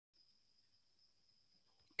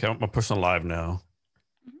Okay, I'm pushing live now.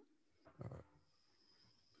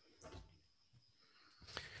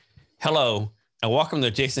 Hello, and welcome to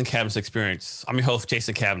Jason Cavness Experience. I'm your host,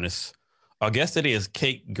 Jason Cavness. Our guest today is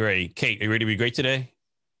Kate Gray. Kate, are you ready to be great today?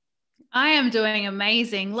 I am doing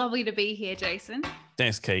amazing. Lovely to be here, Jason.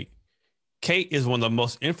 Thanks, Kate. Kate is one of the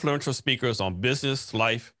most influential speakers on business,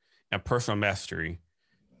 life, and personal mastery.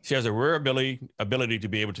 She has a rare ability to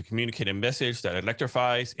be able to communicate a message that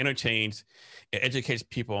electrifies, entertains, and educates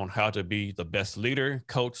people on how to be the best leader,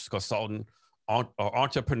 coach, consultant, or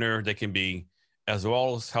entrepreneur they can be, as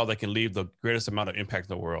well as how they can leave the greatest amount of impact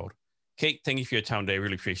in the world. Kate, thank you for your time today.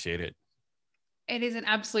 Really appreciate it. It is an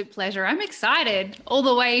absolute pleasure. I'm excited. All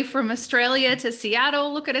the way from Australia to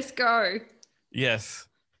Seattle. Look at us go. Yes.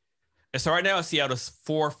 And so right now in Seattle, it's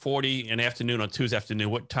 4:40 in the afternoon on Tuesday afternoon.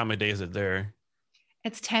 What time of day is it there?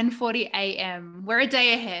 It's 10:40 a.m. We're a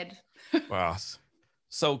day ahead. Wow.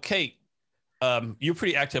 So Kate, you're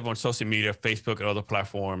pretty active on social media, Facebook and other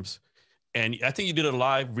platforms. And I think you did a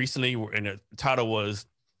live recently and the title was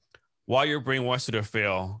Why Your Brain Wants You to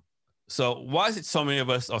Fail. So why is it so many of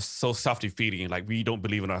us are so self-defeating? Like we don't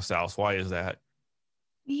believe in ourselves. Why is that?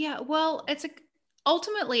 Yeah, well,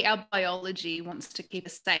 ultimately our biology wants to keep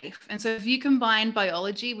us safe. And so if you combine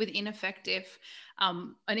biology with an ineffective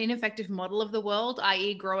model of the world,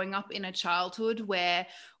 i.e. growing up in a childhood where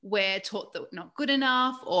we're taught that we're not good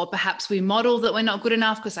enough, or perhaps we model that we're not good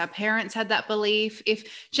enough because our parents had that belief.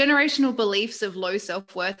 If generational beliefs of low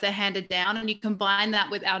self-worth are handed down and you combine that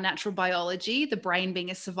with our natural biology, the brain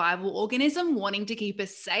being a survival organism wanting to keep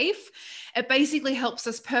us safe, it basically helps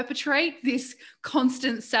us perpetrate this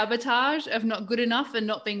constant sabotage of not good enough and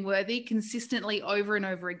not being worthy consistently over and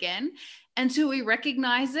over again, until we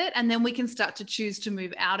recognize it, and then we can start to choose to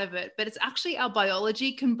move out of it. But it's actually our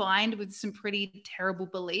biology combined with some pretty terrible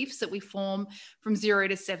beliefs that we form from 0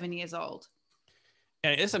 to 7 years old.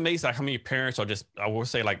 And it's amazing like how many parents are just, I will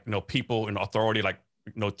say like, people in authority, like,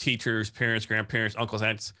 teachers, parents, grandparents, uncles,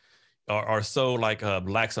 aunts are so like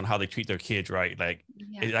lax on how they treat their kids, right? Like,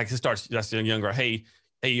 it starts just younger. Hey,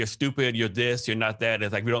 you're stupid. You're this. You're not that.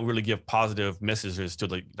 It's like we don't really give positive messages to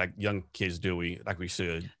the like young kids, do we? Like we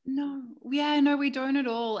should. No, we don't at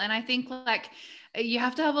all. And I think like you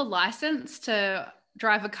have to have a license to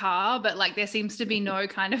drive a car, but like there seems to be no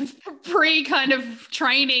kind of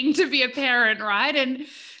training to be a parent, right? And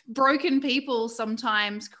broken people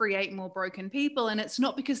sometimes create more broken people, and it's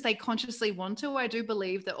not because they consciously want to. I do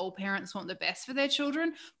believe that all parents want the best for their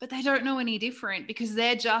children, but they don't know any different because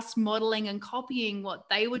they're just modeling and copying what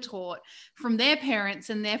they were taught from their parents,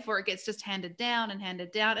 and therefore it gets just handed down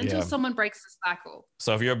until someone breaks the cycle.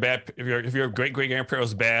 So if if your great grandparent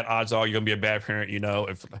was bad, odds are you're gonna be a bad parent.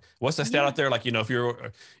 If what's the stat out there? Like,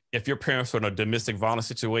 if your parents were in a domestic violence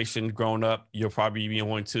situation growing up, you'll probably be in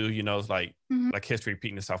one too. It's like like history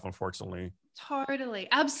repeating itself, unfortunately. Totally.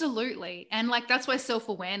 Absolutely. And like, that's why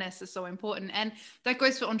self-awareness is so important. And that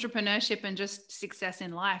goes for entrepreneurship and just success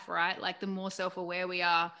in life, right? Like the more self-aware we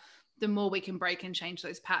are, the more we can break and change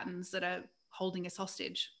those patterns that are holding us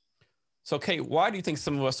hostage. So, Kate, why do you think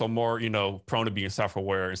some of us are more, prone to being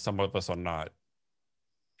self-aware and some of us are not?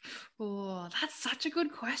 Oh, that's such a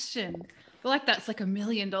good question. I feel like that's like $1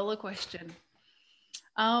 million question.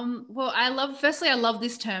 Well, I love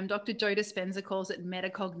this term. Dr. Joe Dispenza calls it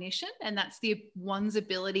metacognition, and that's one's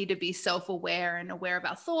ability to be self-aware and aware of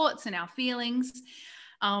our thoughts and our feelings.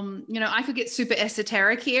 I could get super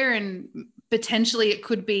esoteric here, and potentially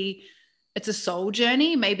it's a soul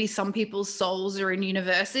journey. Maybe some people's souls are in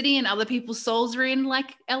university and other people's souls are in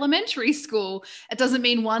like elementary school. It doesn't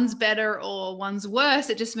mean one's better or one's worse.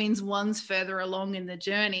 It just means one's further along in the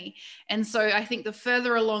journey. And so I think the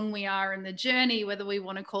further along we are in the journey, whether we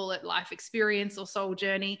want to call it life experience or soul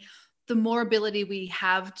journey, the more ability we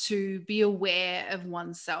have to be aware of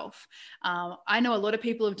oneself. I know a lot of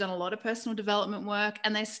people have done a lot of personal development work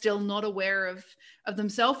and they're still not aware of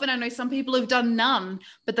themselves. And I know some people have done none,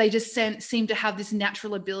 but they just seem to have this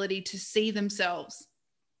natural ability to see themselves.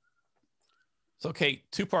 So,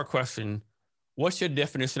 Kate, two-part question. What's your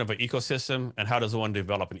definition of an ecosystem and how does one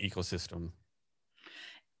develop an ecosystem?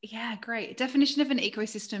 Yeah, great. Definition of an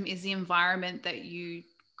ecosystem is the environment that you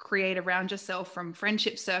create around yourself, from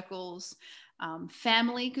friendship circles,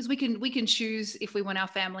 family, because we can choose if we want our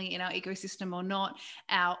family in our ecosystem or not,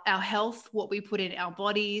 our health, what we put in our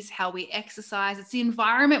bodies, how we exercise. It's the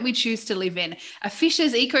environment we choose to live in. A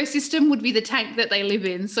fish's ecosystem would be the tank that they live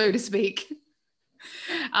in, so to speak.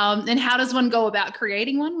 And how does one go about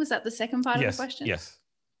creating one? Was that the second part of the question? Yes.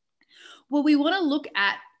 Well, we want to look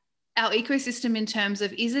at our ecosystem in terms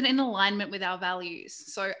of, is it in alignment with our values?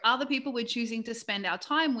 So are the people we're choosing to spend our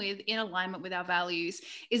time with in alignment with our values?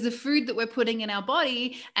 Is the food that we're putting in our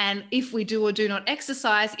body, and if we do or do not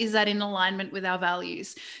exercise, is that in alignment with our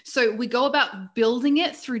values? So we go about building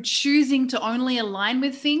it through choosing to only align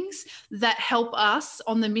with things that help us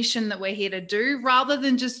on the mission that we're here to do, rather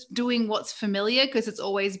than just doing what's familiar because it's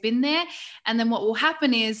always been there. And then what will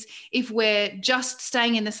happen is, if we're just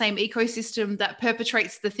staying in the same ecosystem that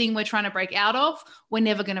perpetrates the thing we're trying to break out of, we're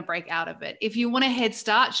never going to break out of it. If you want a head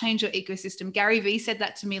start, change your ecosystem. Gary Vee said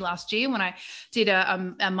that to me last year when I did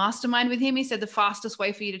a mastermind with him. He said the fastest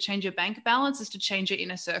way for you to change your bank balance is to change your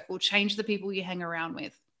inner circle, change the people you hang around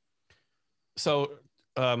with. So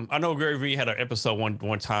I know Gary Vee had an episode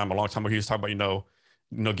one time, a long time ago. He was talking about,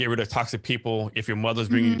 get rid of toxic people. If your mother's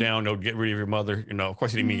bringing you down, get rid of your mother. Of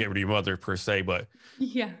course, he didn't mean get rid of your mother per se, but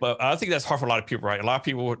I think that's hard for a lot of people, right? A lot of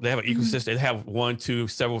people, they have an ecosystem. They have one, two,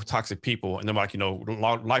 several toxic people, and they're like,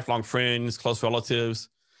 lifelong friends, close relatives.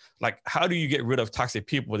 Like, how do you get rid of toxic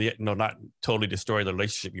people, but yet, not totally destroy the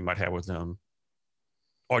relationship you might have with them?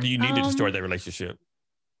 Or do you need to destroy that relationship?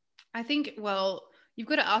 I think, well, you've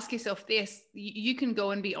got to ask yourself this. You can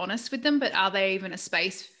go and be honest with them, but are they even a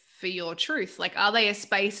space for your truth? Like, are they a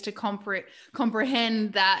space to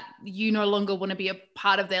comprehend that you no longer want to be a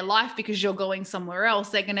part of their life because you're going somewhere else?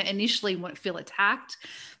 They're going to initially feel attacked.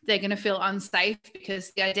 They're going to feel unsafe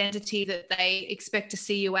because the identity that they expect to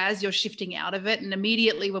see you as, you're shifting out of it. And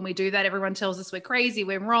immediately when we do that, everyone tells us we're crazy,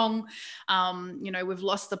 we're wrong. We've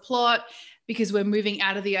lost the plot, because we're moving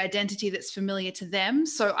out of the identity that's familiar to them.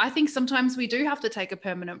 So I think sometimes we do have to take a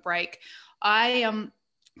permanent break. I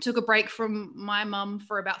took a break from my mum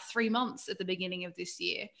for about 3 months at the beginning of this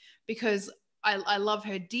year, because I love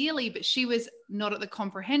her dearly, but she was not at the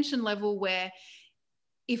comprehension level where,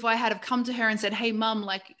 if I had have come to her and said, hey, mum,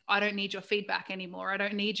 like, I don't need your feedback anymore. I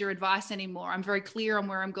don't need your advice anymore. I'm very clear on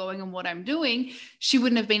where I'm going and what I'm doing. She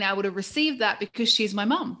wouldn't have been able to receive that because she's my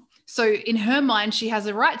mum. So in her mind, she has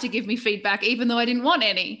a right to give me feedback, even though I didn't want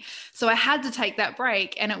any. So I had to take that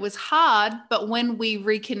break, and it was hard. But when we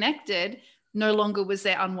reconnected, no longer was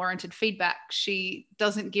there unwarranted feedback. She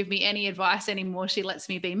doesn't give me any advice anymore. She lets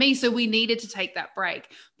me be me. So we needed to take that break.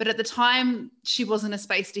 But at the time, she wasn't a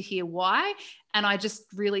space to hear why. And I just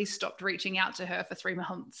really stopped reaching out to her for 3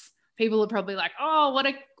 months. People are probably like, oh, what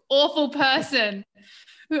an awful person.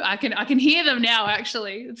 I can hear them now,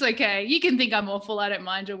 actually. It's okay. You can think I'm awful. I don't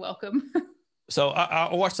mind. You're welcome. So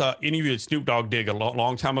I watched an interview that Snoop Dogg did a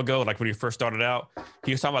long time ago, like when he first started out.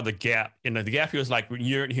 He was talking about the gap. And the gap, he was like,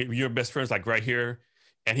 your best friend's like right here.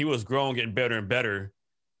 And he was growing, getting better and better.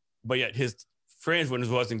 But yet his friends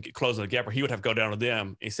wasn't closing the gap, or he would have to go down to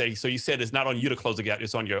them and say, so you said it's not on you to close the gap,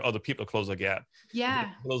 it's on your other people to close the gap.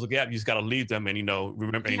 Yeah. Close the gap, you just got to leave them and,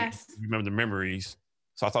 remember the memories.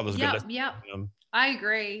 So I thought it was good. Yep. I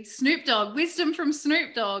agree. Snoop Dogg, wisdom from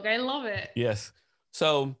Snoop Dogg. I love it. Yes.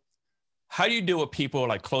 So how do you deal with people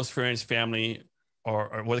like close friends, family,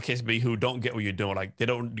 or what the case may be, who don't get what you're doing? Like, they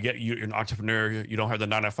don't get you're an entrepreneur, you don't have the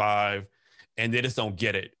 9 to 5, and they just don't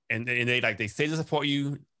get it. And they say they support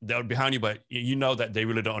you, they're behind you, but you know that they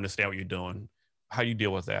really don't understand what you're doing. How do you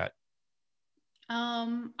deal with that?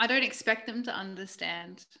 I don't expect them to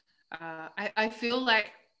understand. I feel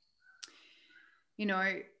like,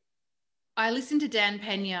 I listen to Dan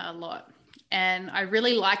Pena a lot, and I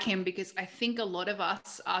really like him because I think a lot of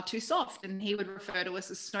us are too soft, and he would refer to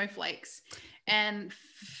us as snowflakes. And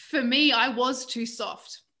for me, I was too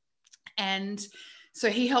soft. And so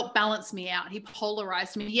he helped balance me out. He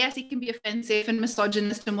polarized me. Yes, he can be offensive and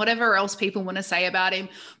misogynist and whatever else people want to say about him.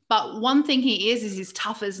 But one thing he is he's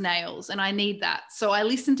tough as nails, and I need that. So I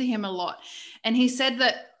listen to him a lot. And he said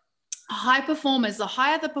that high performers, the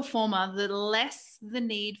higher the performer, the less the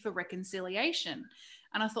need for reconciliation.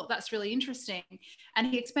 And I thought that's really interesting. And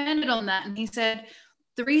he expanded on that, and he said,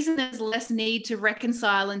 the reason there's less need to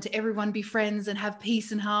reconcile and to everyone be friends and have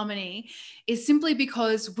peace and harmony is simply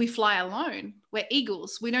because we fly alone. We're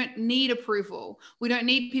eagles. We don't need approval. We don't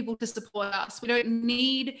need people to support us. We don't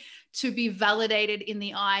need to be validated in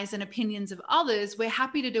the eyes and opinions of others. We're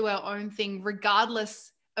happy to do our own thing,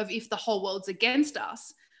 regardless of if the whole world's against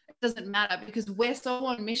us. It doesn't matter, because we're so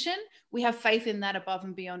on mission. We have faith in that above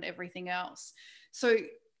and beyond everything else. So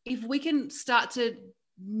if we can start to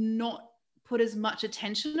not put as much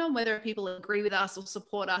attention on whether people agree with us or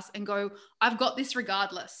support us, and go, I've got this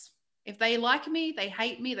regardless. If they like me, they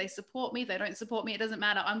hate me, they support me, they don't support me, it doesn't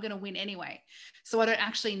matter. I'm going to win anyway. So I don't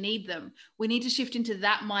actually need them. We need to shift into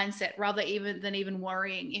that mindset rather than even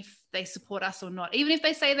worrying if they support us or not. Even if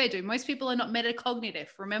they say they do. Most people are not metacognitive,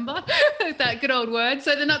 remember? That good old word.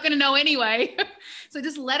 So they're not going to know anyway. So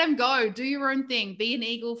just let them go. Do your own thing. Be an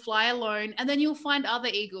eagle, fly alone, and then you'll find other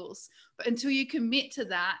eagles. But until you commit to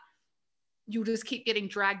that, you'll just keep getting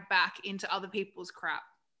dragged back into other people's crap.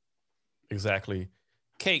 Exactly.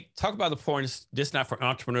 Kate, talk about the importance, just not for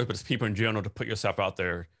entrepreneurs, but it's people in general, to put yourself out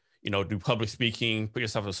there, do public speaking, put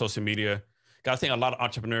yourself on social media. I think a lot of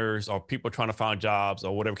entrepreneurs or people trying to find jobs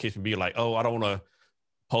or whatever case may be like, oh, I don't want to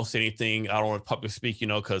post anything. I don't want to public speak,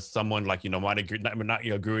 because someone like, might agree, not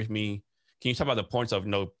agree with me. Can you talk about the points of,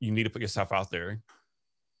 you need to put yourself out there?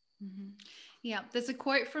 Mm-hmm. Yeah. There's a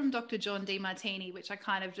quote from Dr. John DeMartini, which I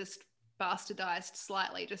kind of just bastardized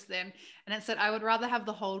slightly just then. And it said, I would rather have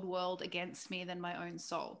the whole world against me than my own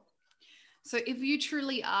soul. So if you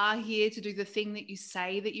truly are here to do the thing that you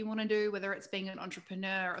say that you want to do, whether it's being an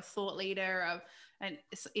entrepreneur, a thought leader, an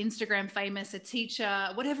Instagram famous, a teacher,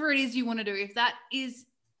 whatever it is you want to do, if that is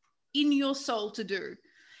in your soul to do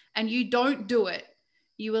and you don't do it,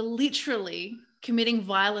 you are literally committing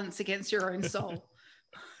violence against your own soul.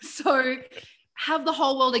 So have the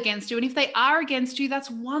whole world against you. And if they are against you, that's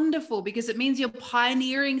wonderful, because it means you're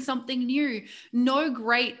pioneering something new. No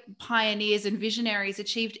great pioneers and visionaries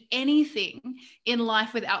achieved anything in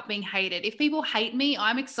life without being hated. If people hate me,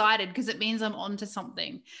 I'm excited, because it means I'm onto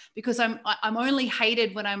something, because I'm only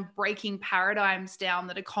hated when I'm breaking paradigms down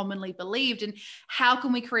that are commonly believed. And how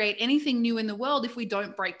can we create anything new in the world if we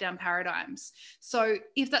don't break down paradigms? So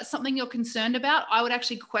if that's something you're concerned about, I would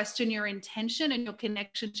actually question your intention and your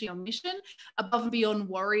connection to your mission, above and beyond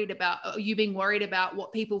you being worried about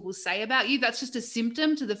what people will say about you. That's just a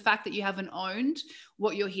symptom to the fact that you haven't owned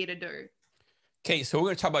what you're here to do. Okay, so we're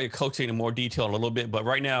going to talk about your coaching in more detail in a little bit, but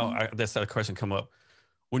right now, that's a question come up.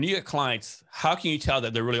 When you get clients, how can you tell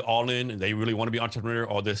that they're really all in and they really want to be an entrepreneur,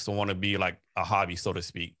 or they still want to be like a hobby, so to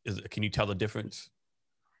speak? Can you tell the difference?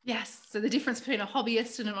 Yes. So the difference between a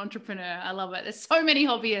hobbyist and an entrepreneur. I love it. There's so many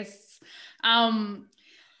hobbyists.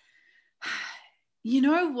 You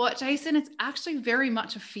know what, Jason? It's actually very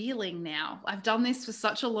much a feeling now. I've done this for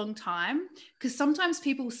such a long time, because sometimes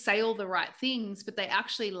people say all the right things, but they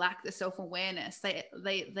actually lack the self-awareness.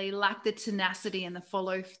 They lack the tenacity and the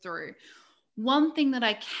follow through. One thing that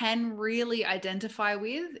I can really identify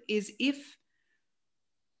with is if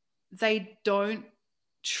they don't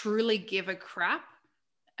truly give a crap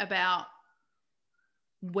about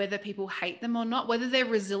whether people hate them or not, whether they're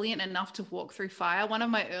resilient enough to walk through fire. One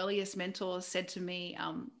of my earliest mentors said to me,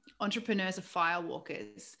 entrepreneurs are fire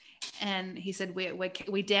walkers. And he said,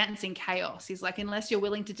 we dance in chaos. He's like, unless you're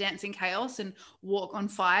willing to dance in chaos and walk on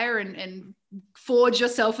fire and forge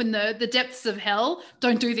yourself in the depths of hell,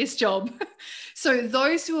 don't do this job. So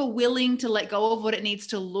those who are willing to let go of what it needs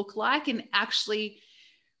to look like and actually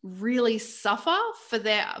really suffer for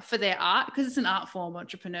their art, because it's an art form,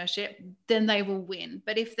 entrepreneurship, then they will win.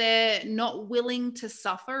 But if they're not willing to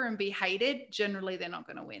suffer and be hated, generally they're not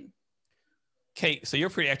going to win. Kate, so you're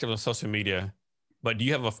pretty active on social media, but do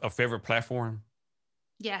you have a favorite platform?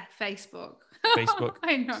 Yeah, Facebook. Facebook.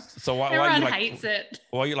 I know. So everyone hates it.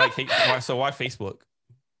 Why Facebook?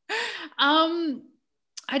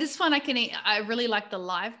 I just find I really like the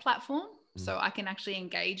live platform, so I can actually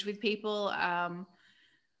engage with people.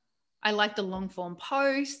 I like the long form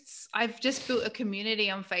posts. I've just built a community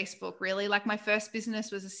on Facebook, really. Like my first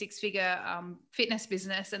business was a 6-figure fitness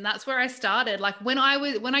business. And that's where I started. Like when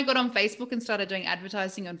I got on Facebook and started doing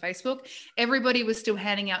advertising on Facebook, everybody was still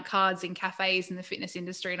handing out cards in cafes in the fitness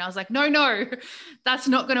industry. And I was like, no, that's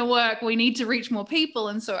not going to work. We need to reach more people.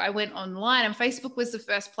 And so I went online, and Facebook was the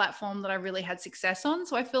first platform that I really had success on.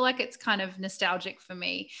 So I feel like it's kind of nostalgic for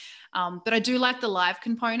me. But I do like the live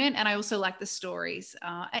component, and I also like the stories.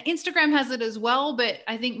 Instagram has it as well, but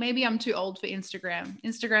I think maybe I'm too old for Instagram.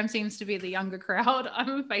 Instagram seems to be the younger crowd.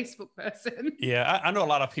 I'm a Facebook person. Yeah, I know a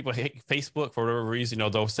lot of people hate Facebook for whatever reason.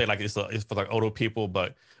 They'll say like it's for like older people,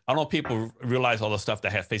 but I don't know if people realize all the stuff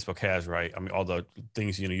that Facebook has, right? I mean, all the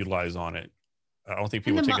things utilize on it. I don't think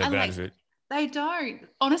people take advantage of it. They don't.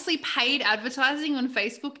 Honestly, paid advertising on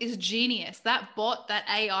Facebook is genius. That bot, that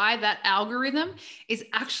AI, that algorithm is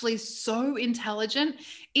actually so intelligent.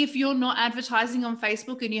 If you're not advertising on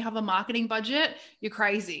Facebook and you have a marketing budget, you're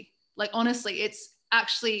crazy. Like, honestly, it's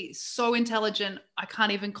actually so intelligent. I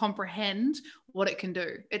can't even comprehend what it can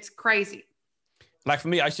do. It's crazy. Like for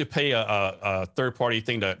me, I should pay a third-party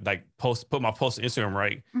thing to like put my post on Instagram,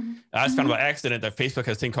 right? That's kind of an accident that Facebook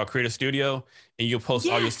has a thing called Creator Studio, and you post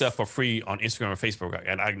all your stuff for free on Instagram and Facebook,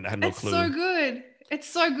 and I had no clue. It's so good. It's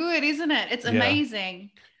so good, isn't it? It's Yeah. amazing.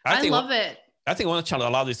 I I think love it. I think one challenge,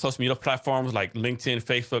 a lot of these social media platforms like LinkedIn,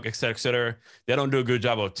 Facebook, et cetera, they don't do a good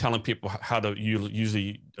job of telling people how to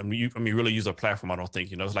usually, really use a platform. I don't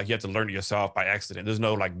think, it's like you have to learn it yourself by accident. There's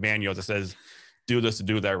no like manual that says, do this to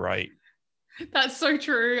do that right. That's so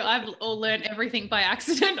true. I've all learned everything by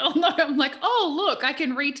accident. Although I'm like, oh, look, I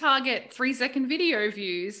can retarget 3-second video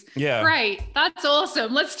views. Yeah. Great. That's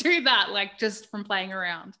awesome. Let's do that. Like just from playing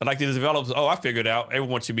around. But like the developers, I figured out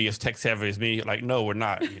everyone should be as tech savvy as me. Like, no, we're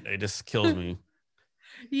not. It just kills me.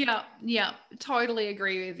 Yeah, totally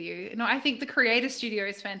agree with you. No, I think the Creator Studio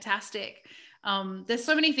is fantastic. There's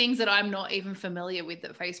so many things that I'm not even familiar with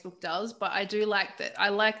that Facebook does, but I do like that. I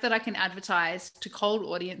like that I can advertise to cold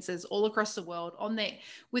audiences all across the world on their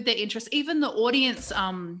with their interests. Even the audience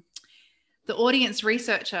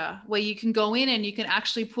researcher, where you can go in and you can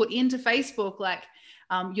actually put into Facebook like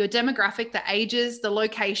your demographic, the ages, the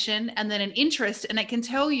location, and then an interest, and it can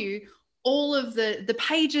tell you all of the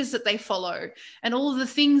pages that they follow and all of the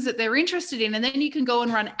things that they're interested in. And then you can go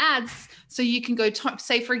and run ads. So you can go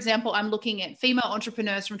say, for example, I'm looking at female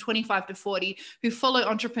entrepreneurs from 25 to 40 who follow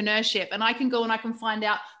entrepreneurship. And I can go and I can find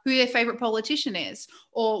out who their favorite politician is,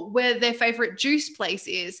 or where their favorite juice place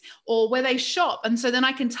is, or where they shop. And so then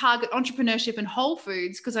I can target entrepreneurship in Whole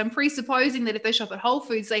Foods, because I'm presupposing that if they shop at Whole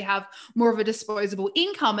Foods, they have more of a disposable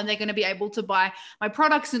income and they're going to be able to buy my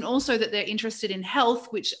products. And also that they're interested in health,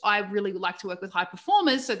 which I really like to work with high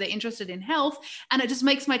performers. So they're interested in health, and it just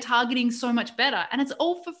makes my targeting so much better. And it's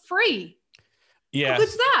all for free. Yeah. How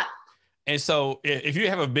good's that? And so if you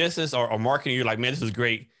have a business or marketing, you're like, man, this is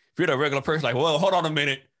great. If you're a regular person, like, well, hold on a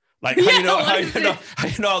minute. Like, how you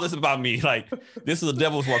know all this about me? Like, this is a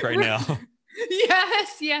devil's work right now.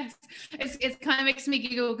 Yes. It kind of makes me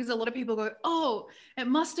giggle, because a lot of people go, oh, it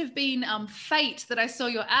must have been fate that I saw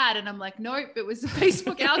your ad. And I'm like, nope, it was the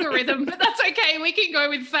Facebook algorithm, but that's okay. We can go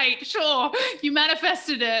with fate. Sure. You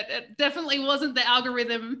manifested it. It definitely wasn't the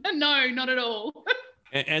algorithm. No, not at all.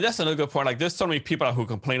 And that's another good point. Like, there's so many people who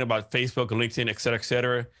complain about Facebook, LinkedIn, et cetera, et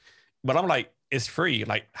cetera. But I'm like, it's free.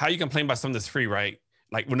 Like, how you complain about something that's free, right?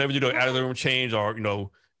 Like, whenever you do an algorithm change or,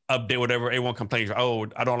 update, whatever, everyone complains, oh,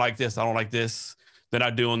 I don't like this. They're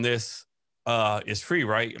not doing this. It's free,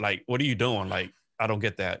 right? Like, what are you doing? Like, I don't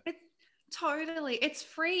get that. Totally. It's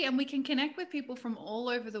free, and we can connect with people from all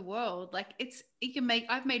over the world. Like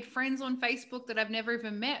I've made friends on Facebook that I've never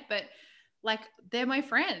even met, but like they're my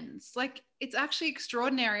friends. Like it's actually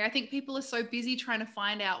extraordinary. I think people are so busy trying to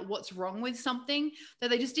find out what's wrong with something that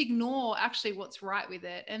they just ignore actually what's right with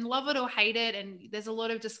it, and love it or hate it. And there's a lot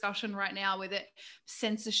of discussion right now with it,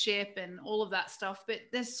 censorship and all of that stuff, but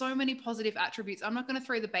there's so many positive attributes. I'm not going to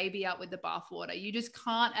throw the baby out with the bathwater. You just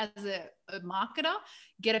can't, as a marketer,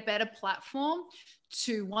 get a better platform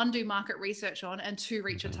to, one, do market research on, and two,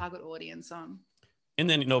 reach a target audience on. And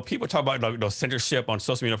then, people talk about censorship on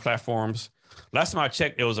social media platforms. Last time I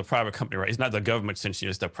checked, it was a private company, right? It's not the government censorship,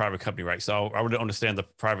 it's the private company, right? So I would understand the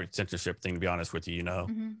private censorship thing, to be honest with you,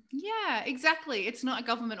 Mm-hmm. Yeah, exactly. It's not a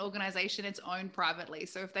government organization, it's owned privately.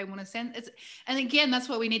 So if they want to send it, and again, that's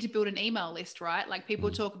why we need to build an email list, right? Like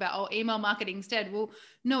people talk about, oh, email marketing's dead. Well,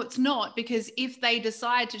 no, it's not, because if they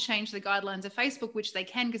decide to change the guidelines of Facebook, which they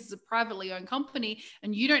can because it's a privately owned company,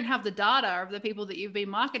 and you don't have the data of the people that you've been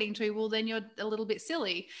marketing to, well, then you're a little bit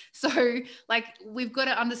silly. So like, we've got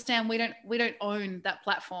to understand we don't own that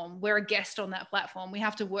platform. We're a guest on that platform. We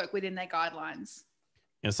have to work within their guidelines.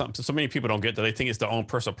 And so many people don't get that. They think it's their own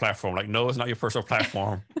personal platform. Like, no, it's not your personal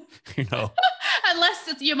platform. Unless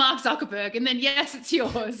it's your Mark Zuckerberg, and then yes, it's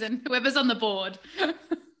yours, and whoever's on the board.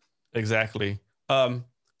 Exactly.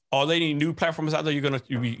 Are there any new platforms out there you're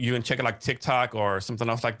gonna check it, like TikTok or something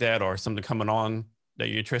else like that, or something coming on that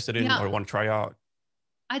you're interested in or want to try out?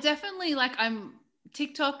 I definitely I'm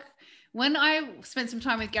TikTok. When I spent some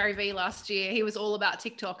time with Gary Vee last year, he was all about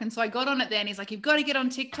TikTok. And so I got on it then. He's like, you've got to get on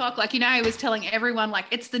TikTok. Like, he was telling everyone, like,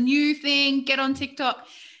 it's the new thing, get on TikTok.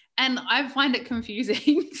 And I find it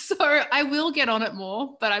confusing. So I will get on it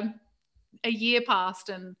more, but I'm a year past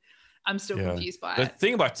and I'm still confused by it. The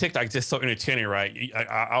thing about TikTok is just so entertaining, right?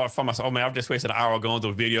 I find myself, oh man, I've just wasted an hour going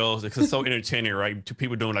through videos because it's so entertaining, right? To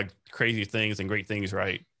people doing like crazy things and great things,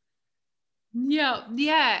 right?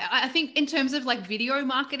 Yeah. I think in terms of like video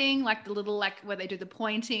marketing, like the little, like where they do the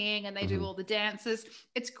pointing and they do all the dances,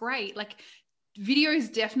 it's great. Like video is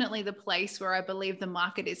definitely the place where I believe the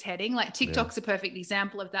market is heading. Like TikTok's a perfect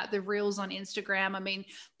example of that. The reels on Instagram. I mean,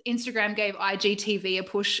 Instagram gave IGTV a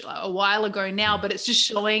push a while ago now, but it's just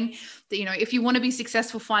showing that, you know, if you want to be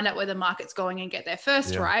successful, find out where the market's going and get there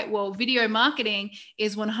first, right? Well, video marketing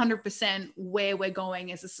is 100% where we're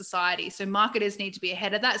going as a society. So marketers need to be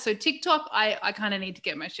ahead of that. So TikTok, I kind of need to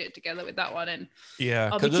get my shit together with that one. And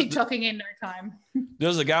I'll be TikToking in no time.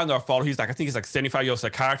 There's a guy on our follow. I think he's like 75-year-old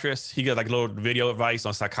psychiatrist. He got like little video advice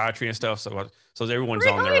on psychiatry and stuff. So everyone's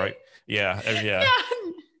on there, right? Yeah. Now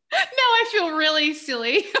I feel really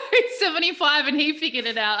silly. He's 75 and he figured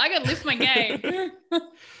it out. I got to lift my game.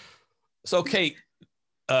 So, Kate,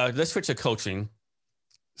 let's switch to coaching.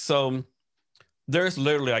 So there's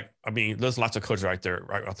literally there's lots of coaches out there,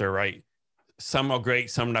 right? Some are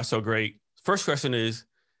great, some not so great. First question is,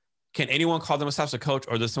 can anyone call themselves a coach,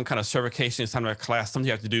 or there's some kind of certification, some kind of class, something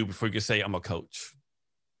you have to do before you can say I'm a coach?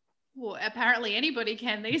 Well, apparently anybody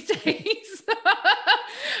can these days.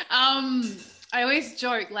 I always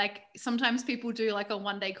joke, like sometimes people do like a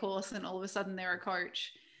one-day course and all of a sudden they're a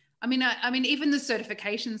coach. I mean, even the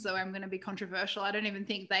certifications, though, I'm going to be controversial. I don't even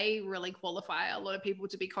think they really qualify a lot of people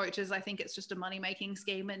to be coaches. I think it's just a money-making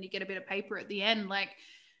scheme and you get a bit of paper at the end. Like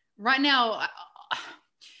right now,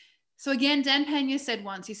 so again, Dan Pena said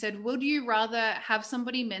once, he said, would you rather have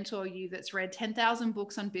somebody mentor you that's read 10,000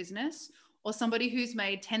 books on business, or somebody who's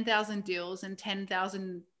made 10,000 deals and $10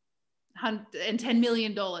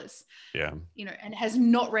 million, you know, and has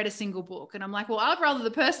not read a single book? And I'm like, well, I'd rather the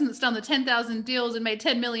person that's done the 10,000 deals and made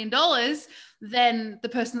 $10 million than the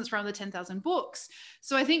person that's run the 10,000 books.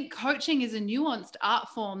 So I think coaching is a nuanced art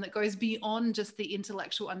form that goes beyond just the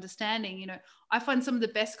intellectual understanding. You know, I find some of the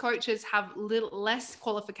best coaches have less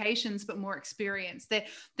qualifications, but more experience.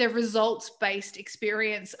 They're results-based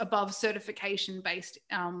experience above certification-based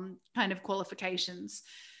kind of qualifications.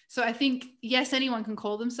 So I think, yes, anyone can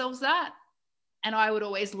call themselves that. And I would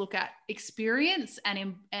always look at experience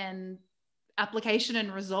and application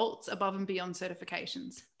and results above and beyond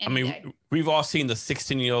certifications. We've all seen the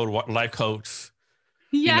 16-year-old life coach,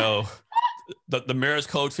 you know, the marriage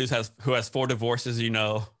coach who has 4 divorces, you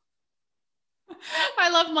know. I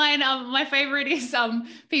love mine. My favorite is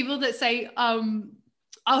people that say,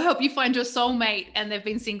 I'll help you find your soulmate, and they've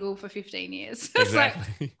been single for 15 years. Exactly.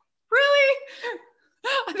 Like, really?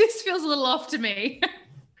 This feels a little off to me.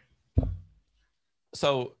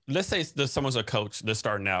 So let's say someone's a coach, they're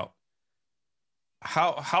starting out.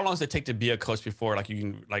 How long does it take to be a coach before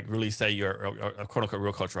you can really say you're a quote unquote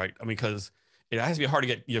real coach, right? I mean, because it has to be hard to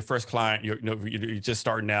get your first client. You're just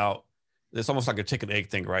starting out. It's almost like a chicken egg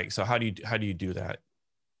thing, right? So how do you do that?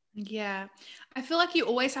 Yeah, I feel like you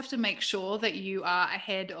always have to make sure that you are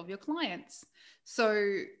ahead of your clients.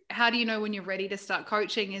 So how do you know when you're ready to start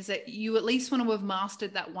coaching? Is that you at least want to have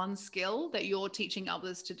mastered that one skill that you're teaching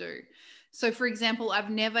others to do. So for example, I've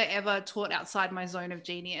never ever taught outside my zone of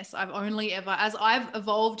genius. I've only ever, as I've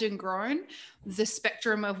evolved and grown, the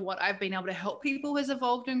spectrum of what I've been able to help people has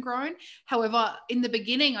evolved and grown. However, in the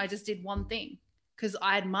beginning, I just did one thing because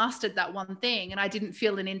I had mastered that one thing and I didn't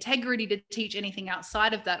feel an integrity to teach anything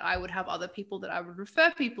outside of that. I would have other people that I would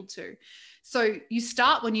refer people to. So you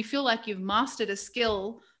start when you feel like you've mastered a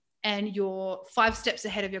skill and you're 5 steps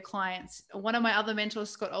ahead of your clients. One of my other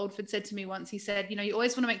mentors, Scott Oldford, said to me once, he said, you know, you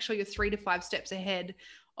always want to make sure you're 3 to 5 steps ahead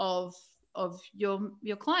of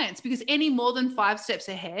your clients, because any more than 5 steps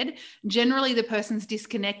ahead, generally the person's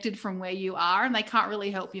disconnected from where you are and they can't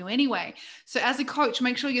really help you anyway. So as a coach,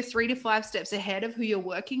 make sure you're 3 to 5 steps ahead of who you're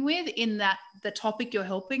working with in the topic you're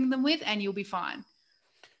helping them with, and you'll be fine.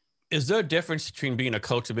 Is there a difference between being a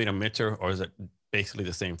coach and being a mentor, or is it basically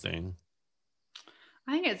the same thing?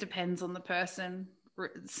 I think it depends on the person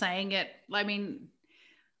saying it. I mean,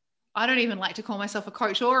 I don't even like to call myself a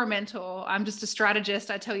coach or a mentor. I'm just a strategist.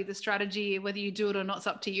 I tell you the strategy, whether you do it or not, it's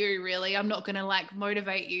up to you, really. I'm not going to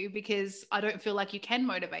motivate you because I don't feel like you can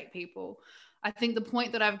motivate people. I think the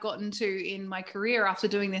point that I've gotten to in my career after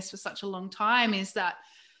doing this for such a long time is that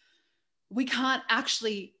we can't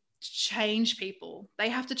actually change people. They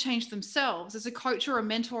have to change themselves. As a coach or a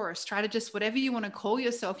mentor or a strategist, whatever you want to call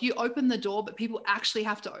yourself, you open the door, but people actually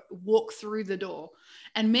have to walk through the door.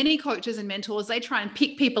 And many coaches and mentors, they try and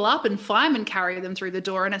pick people up and firemen carry them through the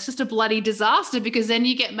door. And it's just a bloody disaster, because then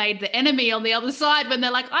you get made the enemy on the other side when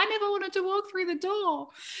they're like, I never wanted to walk through the door.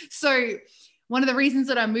 So one of the reasons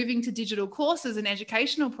that I'm moving to digital courses and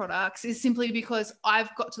educational products is simply because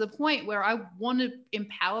I've got to the point where I want to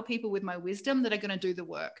empower people with my wisdom that are going to do the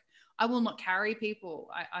work. I will not carry people.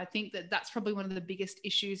 I think that that's probably one of the biggest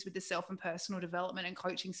issues with the self and personal development and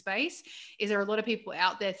coaching space, is there are a lot of people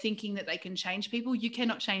out there thinking that they can change people. You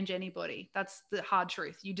cannot change anybody. That's the hard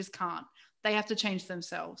truth. You just can't. They have to change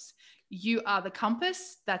themselves. You are the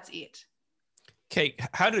compass. That's it. Kate,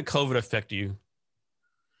 how did COVID affect you?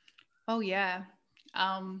 Oh, yeah.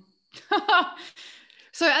 Um,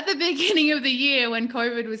 so at the beginning of the year when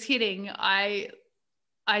COVID was hitting, I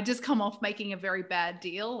just come off making a very bad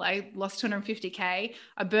deal. I lost 250K.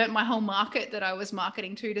 I burnt my whole market that I was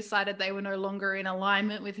marketing to, decided they were no longer in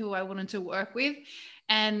alignment with who I wanted to work with,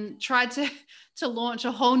 and tried to launch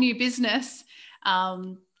a whole new business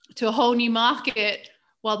to a whole new market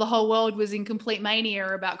while the whole world was in complete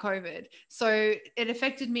mania about COVID. So it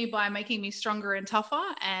affected me by making me stronger and tougher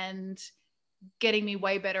and getting me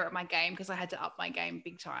way better at my game, because I had to up my game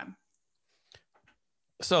big time.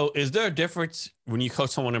 So is there a difference when you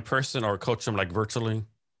coach someone in person or coach them like virtually?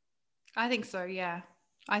 I think so, yeah.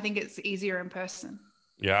 I think it's easier in person.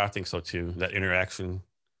 Yeah, I think so too. That interaction.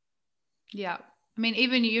 Yeah. I mean,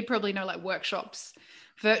 even you'd probably know like workshops,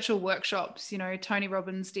 virtual workshops, you know, Tony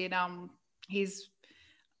Robbins did his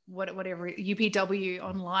whatever UPW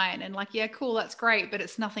online, and like, yeah, cool, that's great, but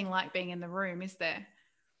it's nothing like being in the room, is there?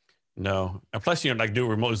 No. And plus, like do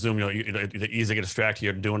remote Zoom, it's easy to get distracted.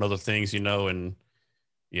 You're doing other things, and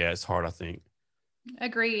yeah, it's hard, I think.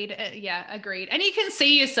 Agreed. Yeah, agreed. And you can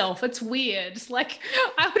see yourself. It's weird. Like,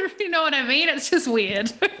 I don't really know what I mean. It's just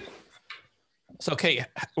weird. So, Kate,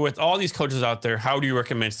 with all these coaches out there, how do you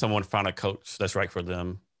recommend someone find a coach that's right for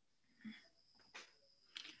them?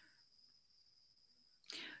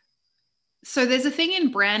 So there's a thing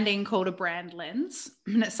in branding called a brand lens,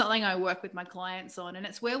 and it's something I work with my clients on, and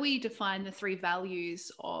it's where we define the 3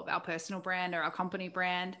 values of our personal brand or our company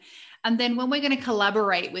brand. And then when we're going to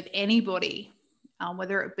collaborate with anybody,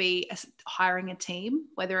 whether it be hiring a team,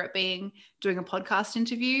 whether it being doing a podcast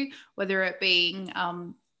interview, whether it being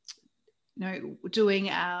doing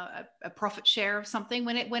a profit share of something,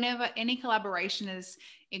 whenever any collaboration is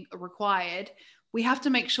required, we have to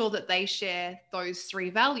make sure that they share those 3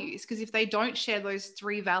 values. Because if they don't share those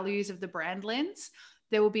 3 values of the brand lens,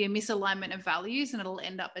 there will be a misalignment of values and it'll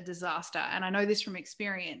end up a disaster. And I know this from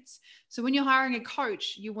experience. So when you're hiring a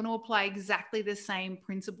coach, you want to apply exactly the same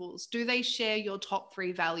principles. Do they share your top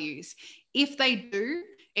 3 values? If they do,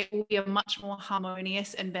 it will be a much more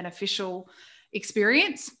harmonious and beneficial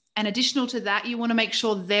experience. And additional to that, you want to make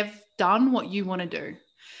sure they've done what you want to do.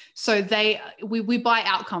 So we buy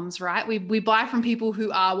outcomes, right? We buy from people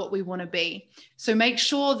who are what we want to be. So make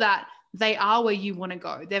sure that they are where you want to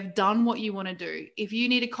go. They've done what you want to do. If you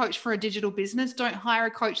need a coach for a digital business, don't hire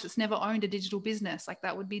a coach that's never owned a digital business. Like,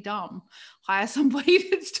 that would be dumb. Hire somebody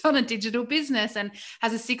that's done a digital business and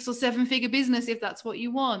has a 6 or 7 figure business if that's what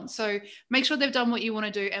you want. So make sure they've done what you want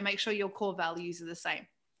to do, and make sure your core values are the same.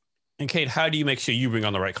 And Kate, how do you make sure you bring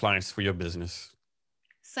on the right clients for your business?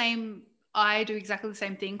 Same. I do exactly the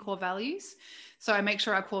same thing, core values. So I make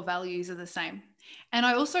sure our core values are the same. And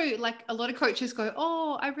I also, like, a lot of coaches go,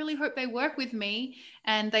 oh, I really hope they work with me,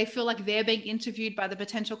 and they feel like they're being interviewed by the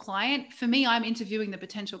potential client. For me, I'm interviewing the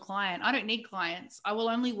potential client. I don't need clients. I will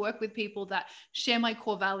only work with people that share my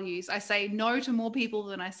core values. I say no to more people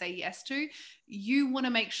than I say yes to. You want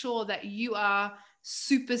to make sure that you are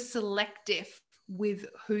super selective with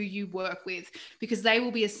who you work with, because they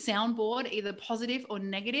will be a soundboard, either positive or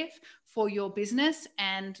negative, for your business,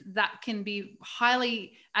 and that can be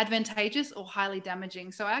highly advantageous or highly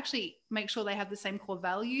damaging. So I actually make sure they have the same core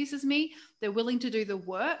values as me. They're willing to do the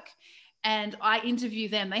work, and I interview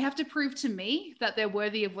them. They have to prove to me that they're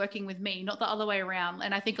worthy of working with me, not the other way around.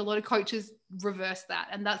 And I think a lot of coaches reverse that,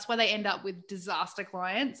 and that's why they end up with disaster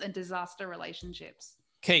clients and disaster relationships.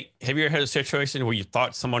 Kate, have you ever had a situation where you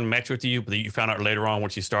thought someone matched with you, but you found out later on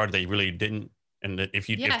once you started they really didn't? And if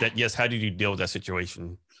yes, how did you deal with that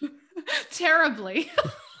situation? Terribly.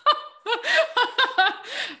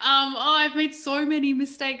 I've made so many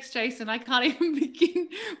mistakes, Jason. I can't even begin.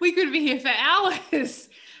 We could be here for hours.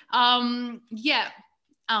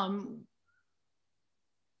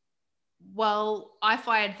 Well, I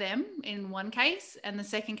fired them in one case, and the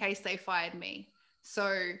second case they fired me.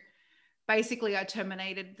 So basically, I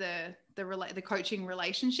terminated the coaching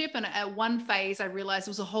relationship. And at one phase, I realized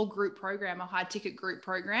it was a whole group program, a high ticket group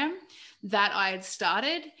program that I had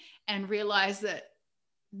started, and realized that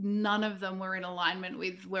none of them were in alignment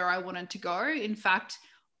with where I wanted to go. In fact,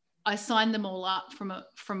 I signed them all up from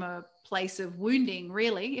a place of wounding,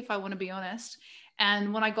 really, if I want to be honest.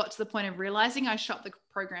 And when I got to the point of realizing, I shut the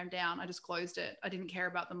program down. I just closed it. I didn't care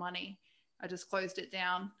about the money. I just closed it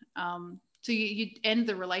down. So you end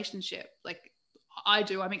the relationship. Like I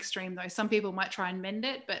do. I'm extreme though. Some people might try and mend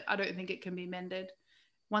it, but I don't think it can be mended.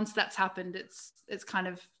 Once that's happened, it's kind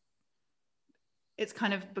of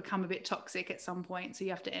become a bit toxic at some point. So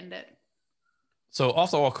you have to end it. So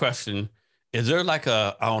also a question, is there like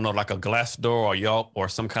a Glassdoor or Yelp or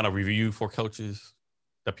some kind of review for coaches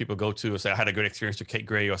that people go to and say, I had a good experience with Kate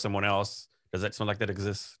Gray or someone else? Does that something like that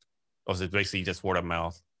exist? Or is it basically just word of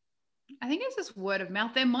mouth? I think it's just word of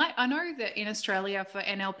mouth. I know that in Australia for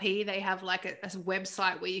NLP, they have like a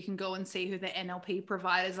website where you can go and see who the NLP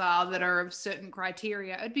providers are that are of certain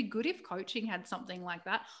criteria. It'd be good if coaching had something like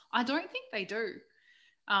that. I don't think they do.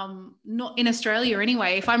 Not in Australia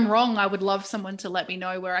anyway. If I'm wrong, I would love someone to let me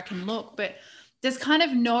know where I can look, but there's kind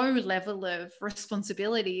of no level of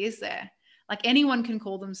responsibility, is there? Like anyone can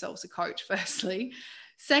call themselves a coach, firstly.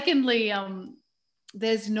 Secondly,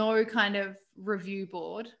 there's no kind of review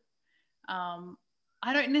board.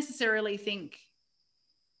 I don't necessarily think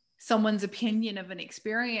someone's opinion of an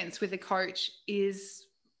experience with a coach is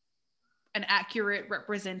an accurate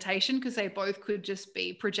representation, because they both could just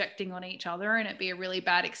be projecting on each other and it'd be a really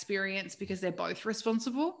bad experience because they're both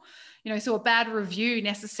responsible. So a bad review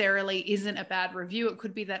necessarily isn't a bad review. It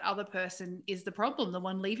could be that other person is the problem, the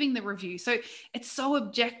one leaving the review. So it's so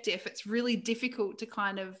objective. It's really difficult to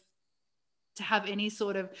kind of to have any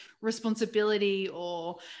sort of responsibility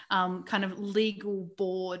or kind of legal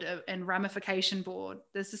board and ramification board.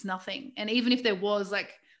 There's just nothing. And even if there was,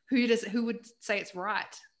 like, who would say it's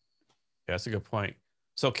right? Yeah, that's a good point.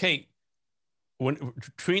 So Kate, when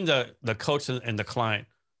between the coach and the client,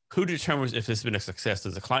 who determines if it's been a success?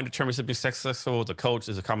 Does the client determine if it's been successful? The coach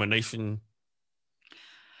is a combination?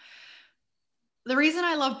 The reason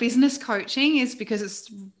I love business coaching is because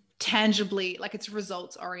it's tangibly, like, it's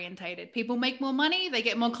results orientated. People make more money, they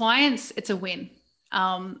get more clients, it's a win.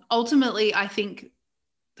 Ultimately, I think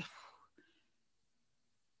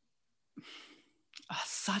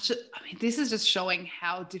this is just showing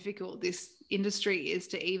how difficult this industry is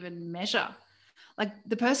to even measure. Like,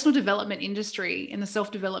 the personal development industry and the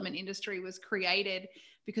self-development industry was created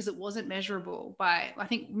because it wasn't measurable by, I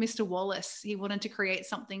think, Mr. Wallace. He wanted to create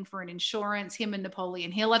something for an insurance, him and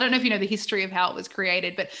Napoleon Hill. I don't know if you know the history of how it was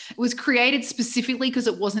created, but it was created specifically because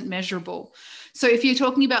it wasn't measurable. So if you're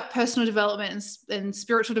talking about personal development and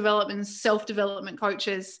spiritual development and self-development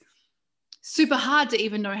coaches, super hard to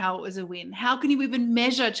even know how it was a win. How can you even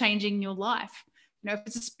measure changing your life? If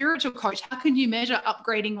it's a spiritual coach, how can you measure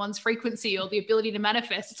upgrading one's frequency or the ability to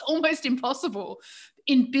manifest? It's almost impossible.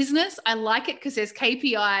 In business, I like it because there's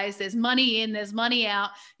KPIs, there's money in, there's money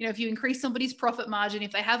out. If you increase somebody's profit margin,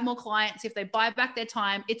 if they have more clients, if they buy back their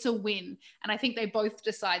time, it's a win. And I think they both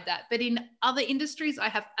decide that. But in other industries, I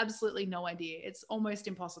have absolutely no idea. It's almost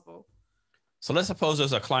impossible. So let's suppose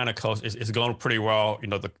there's a client or coach, it's going pretty well.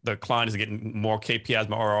 The client is getting more KPIs,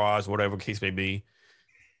 more ROIs, whatever the case may be.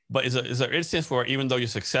 But is there an instance where even though you're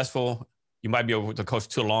successful, you might be with the coach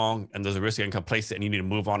too long and there's a risk of getting complacent and you need to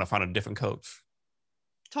move on and find a different coach?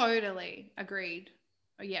 Totally agreed.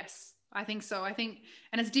 Yes, I think so. And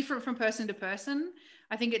it's different from person to person.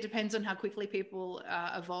 I think it depends on how quickly people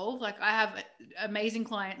evolve. Like, I have amazing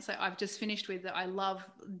clients that I've just finished with that I love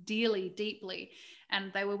dearly, deeply.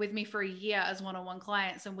 And they were with me for a year as one-on-one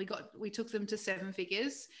clients, and we took them to 7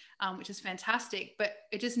 figures, which is fantastic. But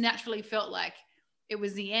it just naturally felt like it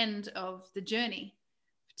was the end of the journey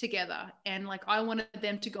together. And like, I wanted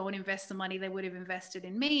them to go and invest the money they would have invested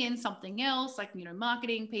in me in something else, like,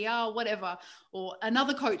 marketing, PR, whatever, or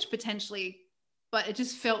another coach potentially. But it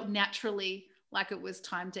just felt naturally like it was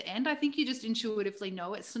time to end. I think you just intuitively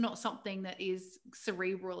know it's not something that is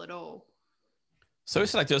cerebral at all. So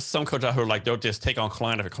it's like there's some coach out here, like, they'll just take on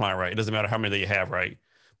client after client, right? It doesn't matter how many they have, right?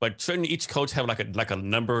 But shouldn't each coach have like a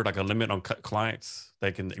number, like a limit on clients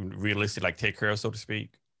they can realistically like take care of, so to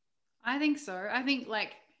speak? I think so. I think,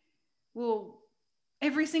 like, well,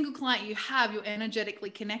 every single client you have, you're energetically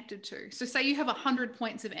connected to. So say you have 100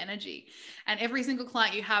 points of energy and every single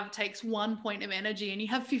client you have takes 1 point of energy and you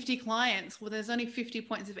have 50 clients. Well, there's only 50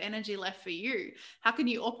 points of energy left for you. How can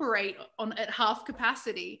you operate at half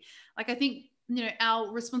capacity? Like, I think, our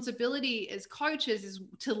responsibility as coaches is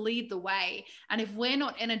to lead the way. And if we're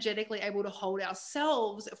not energetically able to hold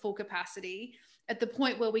ourselves at full capacity, at the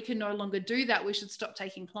point where we can no longer do that, we should stop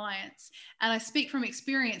taking clients. And I speak from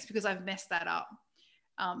experience because I've messed that up.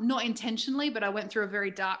 Not intentionally, but I went through a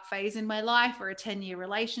very dark phase in my life where a 10-year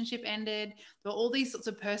relationship ended. There were all these sorts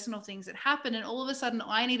of personal things that happened. And all of a sudden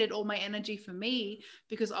I needed all my energy for me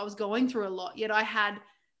because I was going through a lot. Yet I had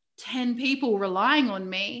 10 people relying on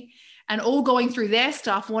me and all going through their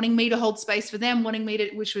stuff, wanting me to hold space for them,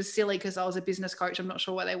 which was silly because I was a business coach. I'm not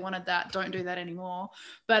sure why they wanted that. Don't do that anymore.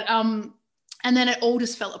 But, and then it all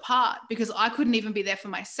just fell apart because I couldn't even be there for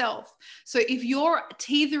myself. So if you're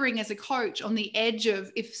teetering as a coach on the edge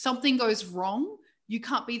of, if something goes wrong, you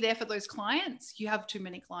can't be there for those clients, you have too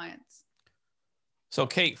many clients. So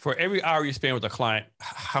Kate, for every hour you spend with a client,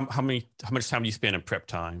 how much time do you spend in prep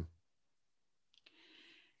time?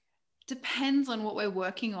 Depends on what we're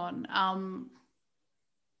working on.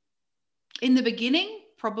 In the beginning,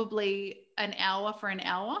 probably an hour for an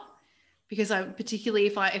hour, because particularly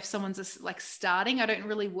if someone's like starting, I don't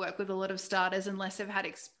really work with a lot of starters unless they've had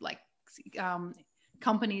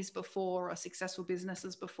companies before or successful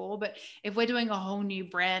businesses before. But if we're doing a whole new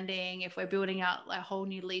branding, if we're building out a whole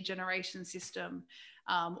new lead generation system,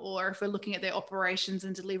 or if we're looking at their operations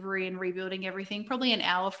and delivery and rebuilding everything, probably an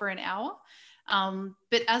hour for an hour.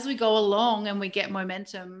 But as we go along and we get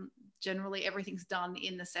momentum, generally everything's done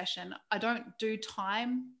in the session. I don't do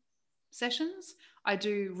time sessions. I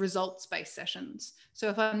do results-based sessions. So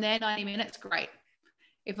if I'm there 90 minutes, great.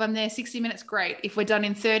 If I'm there 60 minutes, great. If we're done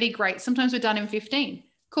in 30, great. Sometimes we're done in 15.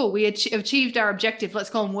 Cool. We achieved our objective. Let's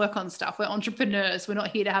go and work on stuff. We're entrepreneurs. We're not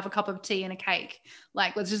here to have a cup of tea and a cake.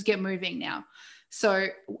 Like, let's just get moving now. So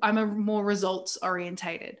I'm a more results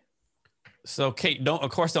orientated. So Kate, don't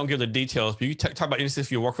give the details, but you talk about instances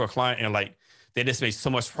if you work for a client and like they just made so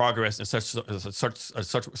much progress in such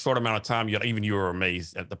a short amount of time, even you were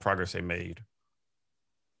amazed at the progress they made.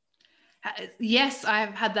 Yes,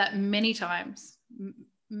 I've had that many times.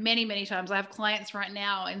 Many times. I have clients right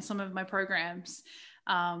now in some of my programs,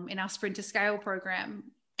 in our Sprint to Scale program,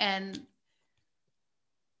 and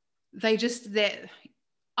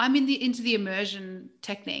I'm into the immersion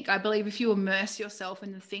technique. I believe if you immerse yourself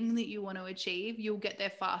in the thing that you want to achieve, you'll get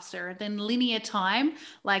there faster. And then linear time,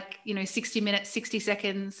 like 60 minutes, 60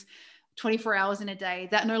 seconds, 24 hours in a day,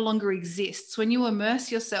 that no longer exists. When you immerse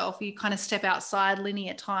yourself, you kind of step outside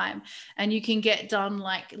linear time, and you can get done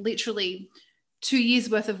like literally 2 years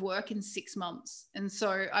worth of work in 6 months. And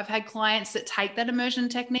so I've had clients that take that immersion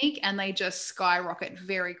technique and they just skyrocket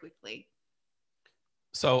very quickly.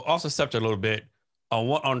 So also stepped a little bit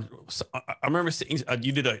I remember seeing,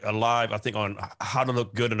 you did a live, I think, on how to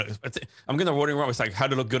look good. I'm getting the wording wrong. It's like how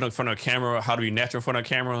to look good in front of a camera, how to be natural in front of a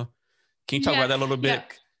camera. Can you talk about that a little bit?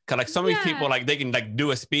 Yeah. Cause like some of these people, like they can like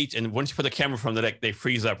do a speech, and once you put the camera from the deck, they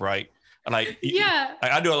freeze up, right? And like,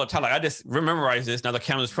 I do all the time. Like I just memorize this. Now the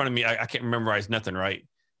camera's in front of me. I can't memorize nothing, right?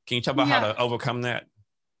 Can you talk about how to overcome that?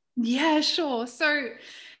 Yeah, sure. So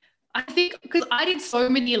I think because I did so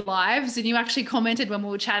many lives, and you actually commented when we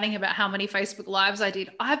were chatting about how many Facebook lives I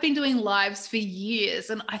did. I've been doing lives for years,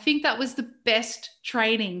 and I think that was the best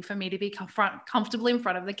training for me to be comfortable in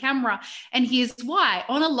front of the camera. And here's why.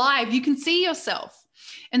 On a live, you can see yourself.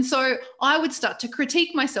 And so I would start to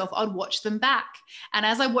critique myself. I'd watch them back. And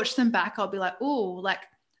as I watched them back, I'll be like, oh, like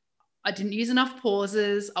I didn't use enough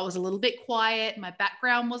pauses. I was a little bit quiet. My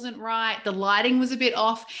background wasn't right. The lighting was a bit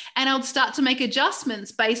off. And I would start to make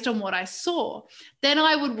adjustments based on what I saw. Then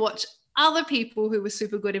I would watch other people who were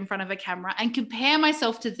super good in front of a camera and compare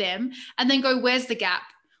myself to them, and then go, where's the gap?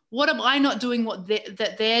 What am I not doing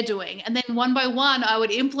that they're doing? And then one by one, I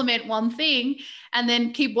would implement one thing and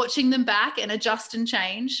then keep watching them back and adjust and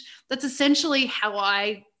change. That's essentially how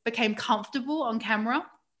I became comfortable on camera.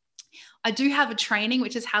 I do have a training,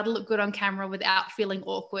 which is how to look good on camera without feeling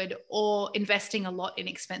awkward or investing a lot in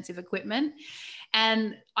expensive equipment.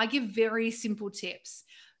 And I give very simple tips.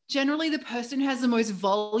 Generally, the person who has the most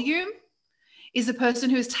volume is the person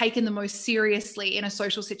who is taken the most seriously in a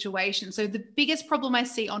social situation. So the biggest problem I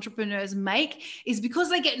see entrepreneurs make is because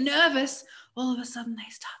they get nervous, all of a sudden they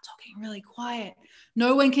start talking really quiet.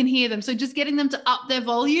 No one can hear them. So just getting them to up their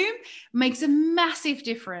volume makes a massive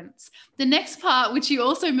difference. The next part, which you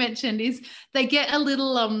also mentioned, is they get a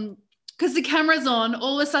little, because the camera's on,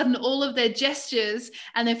 all of a sudden all of their gestures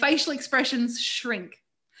and their facial expressions shrink.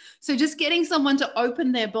 So just getting someone to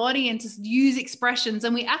open their body and to use expressions.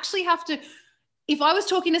 And we actually have to, if I was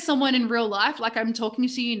talking to someone in real life, like I'm talking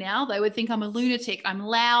to you now, they would think I'm a lunatic. I'm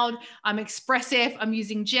loud, I'm expressive, I'm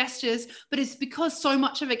using gestures, but it's because so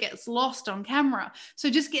much of it gets lost on camera. So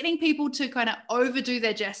just getting people to kind of overdo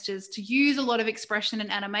their gestures, to use a lot of expression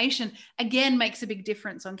and animation, again, makes a big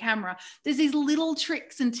difference on camera. There's these little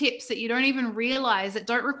tricks and tips that you don't even realize, that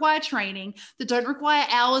don't require training, that don't require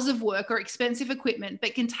hours of work or expensive equipment,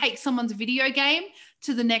 but can take someone's video game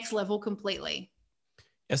to the next level completely.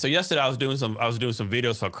 And so yesterday I was doing some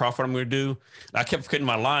videos for Crawford I'm going to do. I kept getting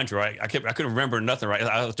my lines right. I couldn't remember nothing right.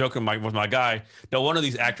 I was joking with my guy. No, one of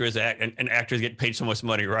these actors and actors get paid so much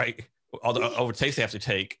money, right? All the overtakes they have to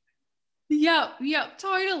take. Yeah,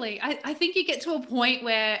 totally. I think you get to a point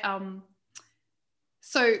where,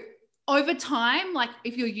 so over time, like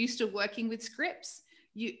if you're used to working with scripts,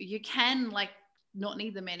 you can like not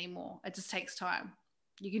need them anymore. It just takes time.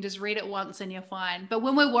 You can just read it once and you're fine. But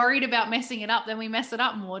when we're worried about messing it up, then we mess it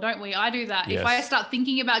up more, don't we? I do that. Yes. If I start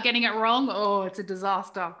thinking about getting it wrong, oh, it's a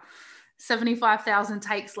disaster. 75,000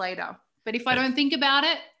 takes later. But if I don't think about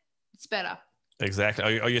it, it's better.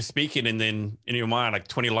 Exactly. Or you're speaking and then in your mind, like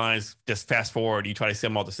 20 lines, just fast forward, you try to say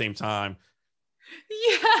them all at the same time.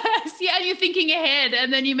 Yes. Yeah. You're thinking ahead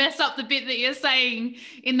and then you mess up the bit that you're saying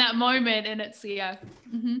in that moment. And it's, yeah.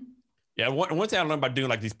 Mm-hmm. Yeah. One thing I learned by doing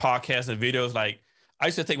like these podcasts and videos, like I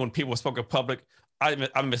used to think when people spoke in public, I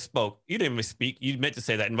misspoke. You didn't misspeak. You meant to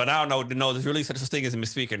say that. But I don't know. No, there's really such a thing as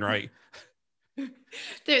misspeaking, right?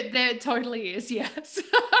 There totally is. Yes.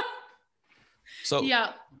 So,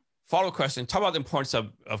 yeah. follow-up question. Talk about the importance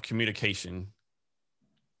of communication.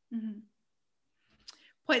 Mm-hmm.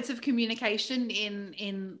 Points of communication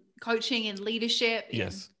in coaching and leadership.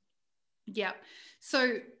 Yes. Yeah.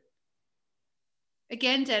 So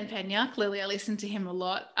again, Dan Pena, clearly I listen to him a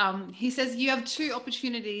lot. He says you have two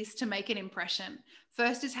opportunities to make an impression.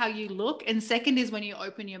 First is how you look, and second is when you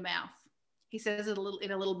open your mouth. He says it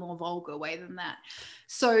in a little more vulgar way than that.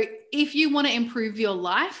 So if you want to improve your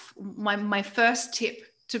life, my first tip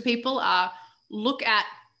to people are look at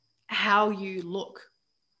how you look.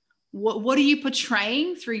 What are you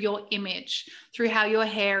portraying through your image, through how your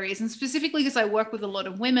hair is? And specifically because I work with a lot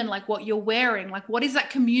of women, like what you're wearing, like what is that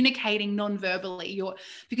communicating non-verbally?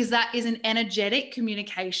 Because that is an energetic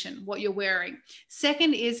communication, what you're wearing.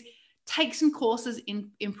 Second is take some courses in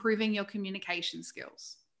improving your communication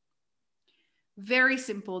skills. Very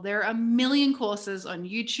simple. There are a million courses on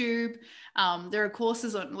YouTube. There are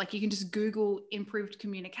courses on, like, you can just Google improved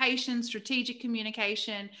communication, strategic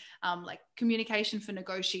communication, like communication for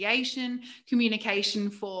negotiation, communication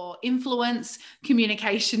for influence,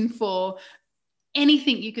 communication for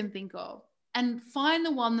anything you can think of. And find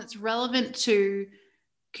the one that's relevant to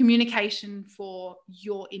communication for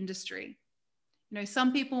your industry. You know,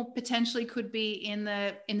 some people potentially could be in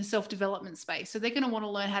the self-development space. So they're going to want to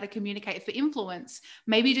learn how to communicate for influence.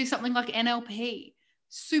 Maybe do something like NLP.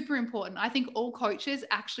 Super important. I think all coaches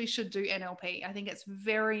actually should do NLP. I think it's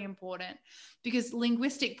very important because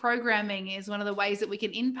linguistic programming is one of the ways that we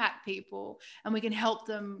can impact people and we can help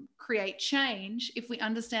them create change if we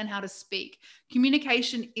understand how to speak.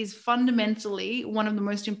 Communication is fundamentally one of the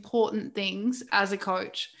most important things as a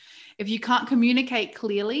coach. If you can't communicate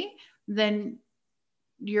clearly, then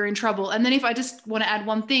you're in trouble. And then if I just want to add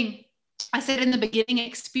one thing, I said in the beginning,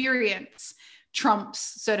 experience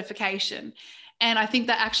trumps certification. And I think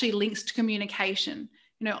that actually links to communication.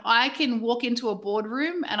 You know, I can walk into a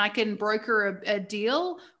boardroom and I can broker a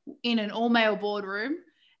deal in an all-male boardroom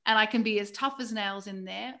and I can be as tough as nails in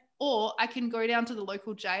there, or I can go down to the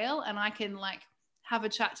local jail and I can like have a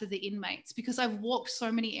chat to the inmates because I've walked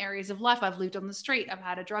so many areas of life. I've lived on the street. I've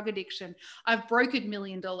had a drug addiction. I've brokered $1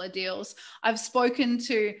 million deals. I've spoken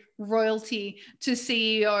to royalty, to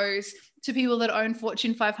CEOs, to people that own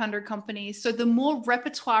Fortune 500 companies. So the more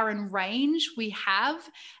repertoire and range we have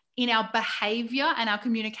in our behavior and our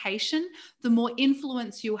communication, the more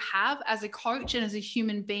influence you have as a coach and as a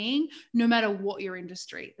human being, no matter what your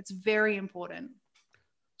industry. It's very important.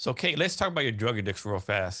 So, Kate, let's talk about your drug addiction real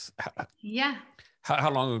fast. Yeah.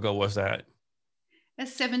 How long ago was that?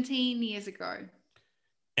 That's 17 years ago.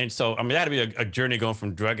 And so, I mean, that'd be a journey going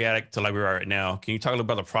from drug addict to like we are right now. Can you talk a little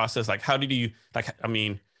about the process? Like, how did you, like, I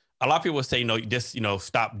mean, a lot of people say, just,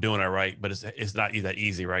 stop doing it, right? But it's not that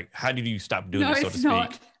easy, right? How did you stop doing it, so to speak?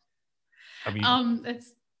 Not. I mean,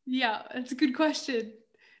 it's a good question.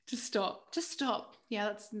 Just stop.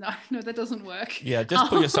 Yeah, no, that doesn't work. Yeah,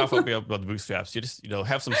 just pull yourself up the bootstraps. You just,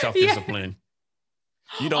 have some self-discipline. Yeah.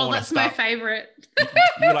 You don't want to stop. That's my favorite.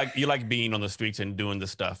 you like being on the streets and doing the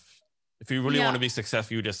stuff. If you really want to be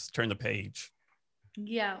successful, you just turn the page.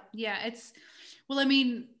 Yeah. Well, I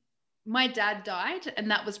mean, my dad died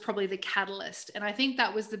and that was probably the catalyst. And I think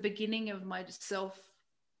that was the beginning of my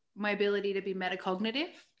ability to be metacognitive,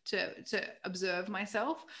 to observe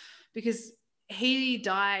myself, because he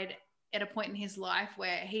died at a point in his life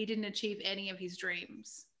where he didn't achieve any of his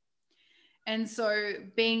dreams. And so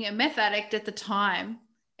being a meth addict at the time,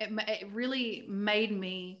 it really made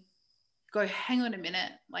me go, hang on a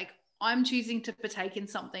minute, like I'm choosing to partake in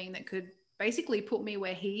something that could basically put me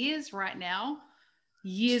where he is right now,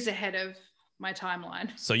 years ahead of my timeline.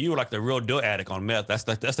 So you were like the real deal addict on meth. That's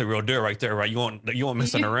the real deal right there, right? You weren't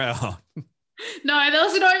messing around. No, there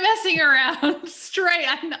was no messing around. Straight.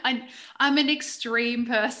 I'm an extreme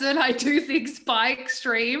person. I do things by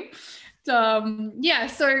extreme. So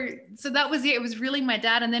that was it. It was really my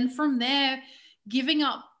dad. And then from there, giving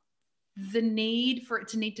up the need for it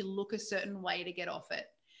to need to look a certain way to get off it.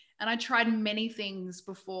 And I tried many things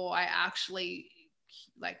before I actually,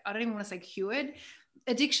 like, I don't even want to say cured.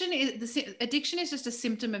 Addiction is just a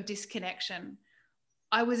symptom of disconnection.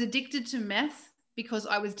 I was addicted to meth because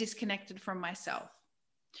I was disconnected from myself.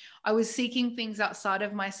 I was seeking things outside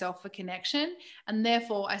of myself for connection, and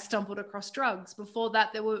therefore I stumbled across drugs. Before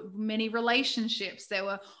that, there were many relationships. There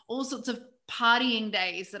were all sorts of partying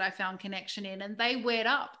days that I found connection in, and they went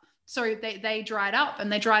up. So they dried up,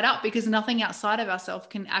 and they dried up because nothing outside of ourselves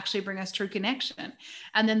can actually bring us true connection.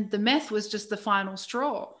 And then the meth was just the final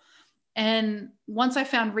straw. And once I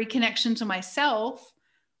found reconnection to myself,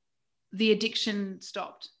 the addiction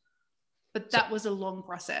stopped. But that was a long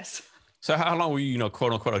process. So how long were you,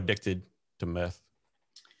 quote unquote, addicted to meth?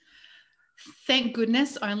 Thank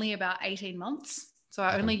goodness, only about 18 months. So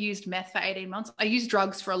I only used meth for 18 months. I used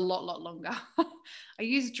drugs for a lot longer. I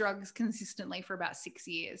used drugs consistently for about 6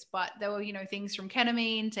 years, but there were, things from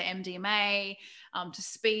ketamine to MDMA, to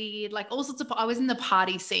speed, like all sorts of, I was in the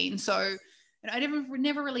party scene. So I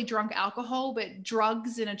never really drunk alcohol, but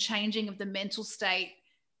drugs and a changing of the mental state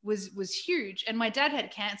was huge. And my dad had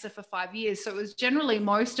cancer for 5 years. So it was generally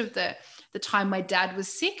most of the time my dad was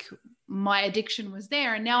sick, my addiction was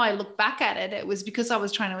there. And now I look back at it, it was because I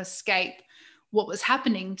was trying to escape what was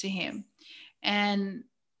happening to him. And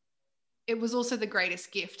it was also the greatest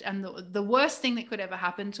gift. And the worst thing that could ever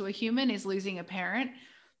happen to a human is losing a parent,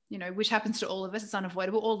 which happens to all of us. It's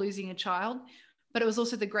unavoidable, or losing a child. But it was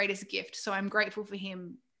also the greatest gift. So I'm grateful for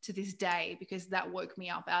him to this day, because that woke me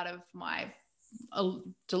up out of my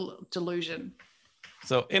delusion.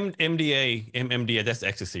 So MDA, that's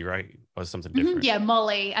ecstasy, right? Or something different? Mm-hmm. Yeah,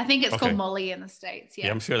 Molly. I think it's called Molly in the States. Yeah,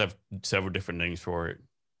 I'm sure they have several different names for it.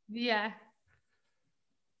 Yeah.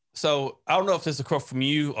 So I don't know if this is a quote from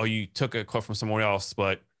you or you took a quote from someone else,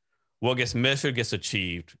 but what gets measured gets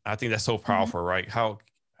achieved. I think that's so powerful, right? How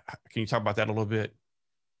can you talk about that a little bit?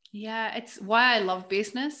 Yeah, it's why I love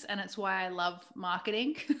business, and it's why I love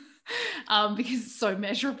marketing, because it's so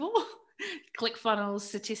measurable. Click funnels,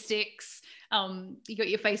 statistics. You got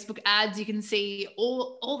your Facebook ads. You can see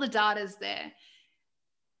all the data's there.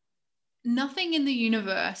 Nothing in the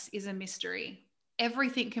universe is a mystery.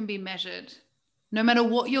 Everything can be measured. No matter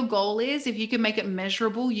what your goal is, if you can make it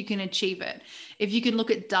measurable, you can achieve it. If you can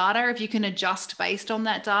look at data, if you can adjust based on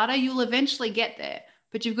that data, you'll eventually get there.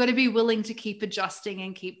 But you've got to be willing to keep adjusting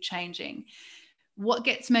and keep changing. What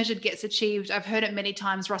gets measured gets achieved. I've heard it many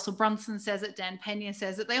times. Russell Brunson says it. Dan Pena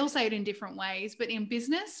says it. They all say it in different ways. But in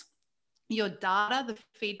business, your data, the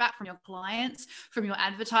feedback from your clients, from your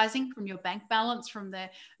advertising, from your bank balance, from the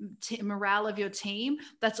morale of your team,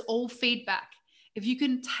 that's all feedback. If you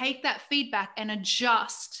can take that feedback and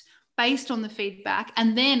adjust based on the feedback,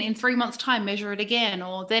 and then in 3 months' time, measure it again,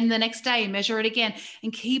 or then the next day, measure it again,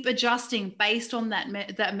 and keep adjusting based on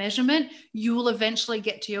that measurement, you will eventually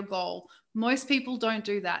get to your goal. Most people don't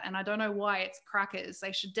do that, and I don't know why. It's crackers.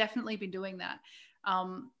 They should definitely be doing that.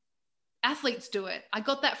 Athletes do it. I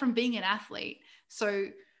got that from being an athlete. So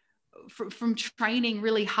from training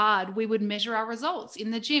really hard, we would measure our results in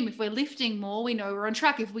the gym. If we're lifting more, we know we're on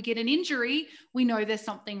track. If we get an injury, we know there's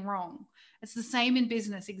something wrong. It's the same in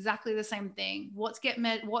business, exactly the same thing. What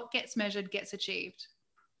gets measured gets achieved.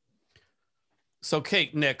 So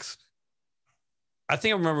Kate, next, I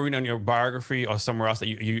think I remember reading on your biography or somewhere else that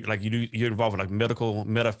you're involved with like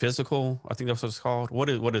metaphysical. I think that's what it's called. What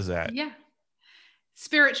is that? Yeah,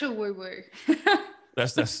 spiritual woo woo.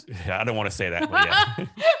 That's I don't want to say that, but yeah.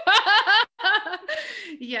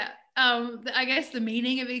 Yeah. I guess the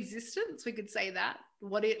meaning of existence, we could say that.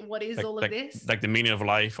 What is like, all of this? Like the meaning of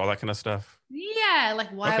life, all that kind of stuff. Yeah, like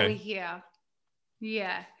why are we here?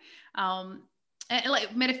 Yeah. And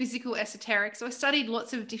like metaphysical, esoteric. So I studied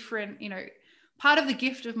lots of different, part of the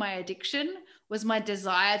gift of my addiction was my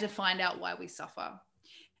desire to find out why we suffer.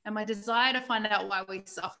 And my desire to find out why we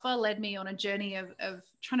suffer led me on a journey of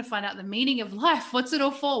trying to find out the meaning of life. What's it all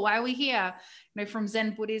for? Why are we here? From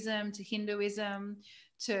Zen Buddhism to Hinduism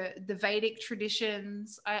to the Vedic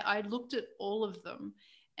traditions. I looked at all of them.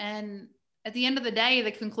 And at the end of the day,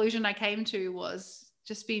 the conclusion I came to was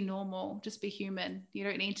just be normal, just be human. You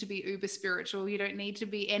don't need to be uber spiritual. You don't need to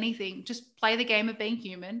be anything. Just play the game of being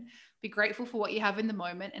human. Be grateful for what you have in the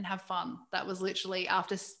moment and have fun. That was literally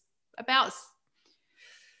after about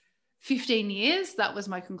 15 years, that was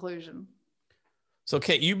my conclusion. So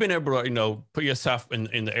Kate, you've been able to, put yourself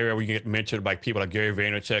in the area where you get mentioned by people like Gary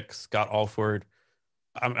Vaynerchuk, Scott Alford.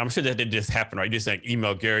 I'm sure that didn't just happen, right? You just like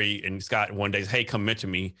email Gary and Scott one day, hey, come mentor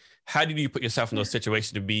me. How did you put yourself in those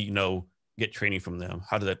situations to be, get training from them?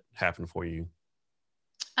 How did that happen for you?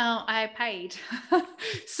 I paid.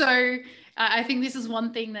 So I think this is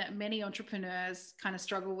one thing that many entrepreneurs kind of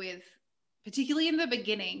struggle with, particularly in the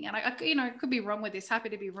beginning. And I could be wrong with this, happy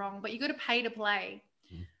to be wrong, but you got to pay to play.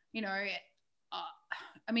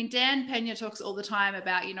 Dan Pena talks all the time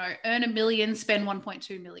about, earn $1 million, spend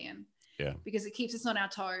 1.2 million. Yeah. Because it keeps us on our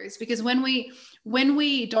toes. Because when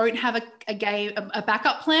we don't have a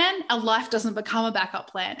backup plan, our life doesn't become a backup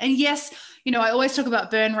plan. And yes, you know, I always talk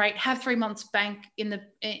about burn rate, have 3 months burn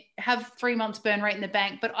rate in the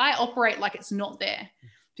bank, but I operate like it's not there.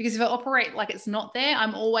 Because if I operate like it's not there,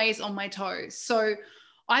 I'm always on my toes. So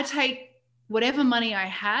I take whatever money I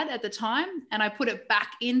had at the time and I put it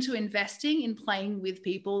back into investing in playing with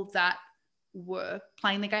people that were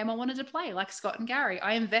playing the game I wanted to play, like Scott and Gary.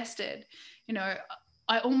 I invested, you know,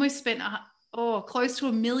 I almost spent close to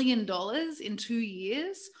 $1 million in 2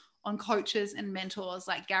 years on coaches and mentors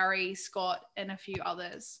like Gary, Scott, and a few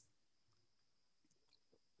others.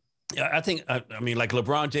 Yeah, I think, I mean, like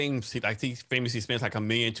LeBron James, he famously spends like $1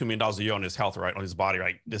 million, $2 million a year on his health, right? On his body,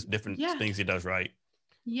 right? Just different things he does, right?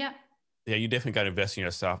 Yeah. Yeah, you definitely got to invest in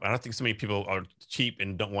yourself. And I think so many people are cheap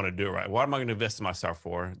and don't want to do it right. What am I going to invest in myself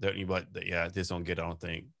for? But yeah, just don't get it, I don't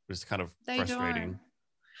think. It's kind of frustrating. Don't.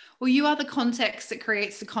 Well, you are the context that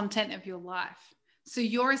creates the content of your life. So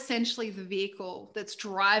you're essentially the vehicle that's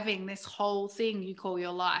driving this whole thing you call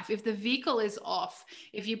your life. If the vehicle is off,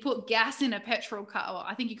 if you put gas in a petrol car, or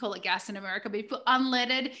I think you call it gas in America, but you put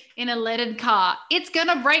unleaded in a leaded car, it's going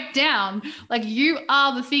to break down. Like, you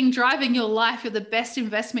are the thing driving your life. You're the best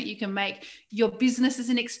investment you can make. Your business is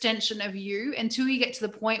an extension of you until you get to the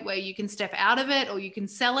point where you can step out of it or you can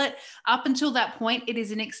sell it. Up until that point, it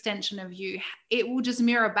is an extension of you. It will just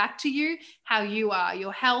mirror back to you how you are,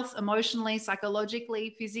 your health, emotionally,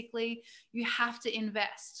 psychologically, physically. You have to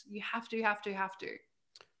invest. You have to.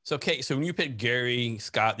 So, Kate, so when you pick Gary,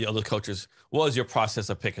 Scott, the other coaches, what was your process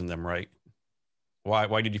of picking them, right?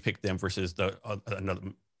 Why did you pick them versus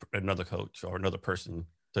another coach or another person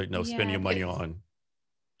to spend your money on?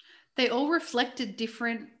 They all reflected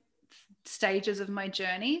different stages of my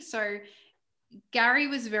journey. So Gary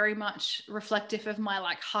was very much reflective of my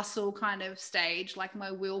like hustle kind of stage, like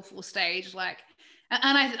my willful stage, like,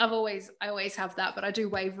 and I always have that, but I do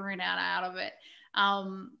waver in and out of it.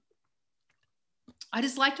 I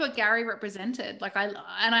just liked what Gary represented. Like I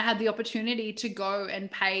had the opportunity to go and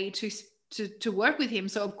pay to work with him.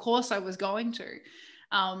 So of course I was going to.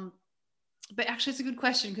 But actually it's a good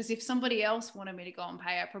question, because if somebody else wanted me to go and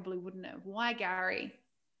pay, I probably wouldn't have. Why Gary?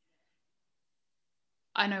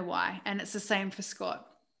 I know why. And it's the same for Scott.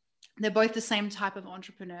 They're both the same type of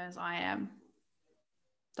entrepreneurs I am.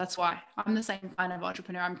 That's why. I'm the same kind of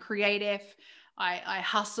entrepreneur. I'm creative. I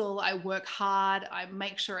hustle. I work hard. I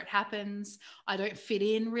make sure it happens. I don't fit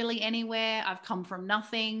in really anywhere. I've come from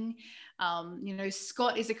nothing.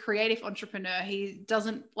 Scott is a creative entrepreneur. He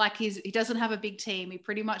doesn't have a big team. He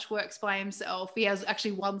pretty much works by himself. He has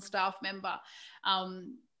actually one staff member.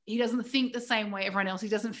 He doesn't think the same way everyone else. He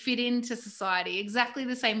doesn't fit into society, exactly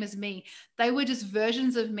the same as me. They were just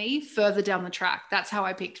versions of me further down the track. That's how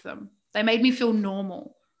I picked them. They made me feel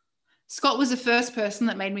normal. Scott was the first person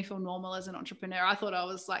that made me feel normal as an entrepreneur. I thought I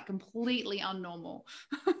was like completely unnormal.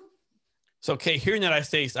 So, Kate, here in the United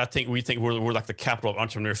States, we think we're like the capital of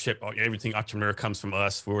entrepreneurship. Everything entrepreneur comes from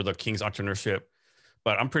us. We're the king's entrepreneurship.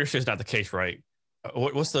 But I'm pretty sure it's not the case, right?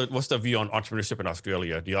 What's the view on entrepreneurship in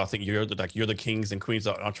Australia? Do y'all think you're the kings and queens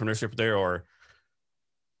of entrepreneurship there, or?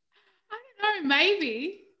 I don't know,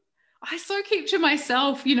 maybe. I so keep to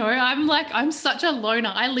myself, I'm such a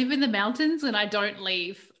loner. I live in the mountains and I don't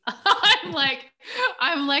leave. I'm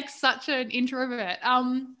like such an introvert.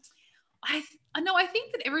 I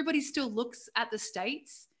think that everybody still looks at the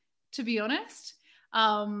States, to be honest.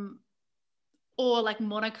 Or like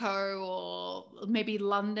Monaco or maybe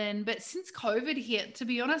London. But since COVID hit, to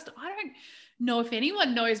be honest, I don't know if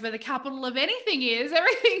anyone knows where the capital of anything is.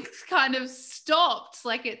 Everything's kind of stopped.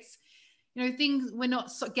 Like it's, things, we're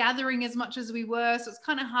not gathering as much as we were. So it's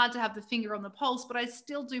kind of hard to have the finger on the pulse, but I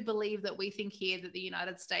still do believe that we think here that the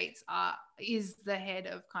United States is the head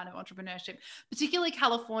of kind of entrepreneurship, particularly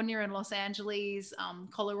California and Los Angeles,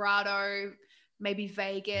 Colorado, maybe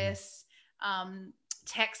Vegas,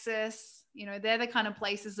 Texas. They're the kind of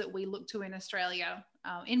places that we look to in Australia,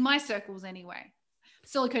 in my circles anyway.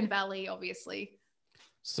 Silicon Valley, obviously.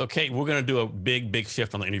 So, Kate, we're going to do a big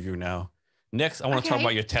shift on the interview now. Next, I want to talk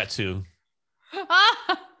about your tattoo. My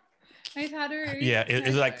tattoo. Yeah,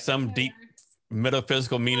 is it like some deep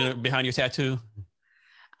metaphysical meaning behind your tattoo?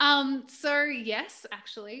 So yes,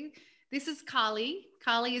 actually, this is Kali.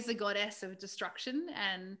 Kali is the goddess of destruction,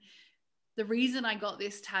 and the reason I got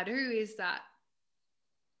this tattoo is that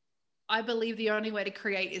I believe the only way to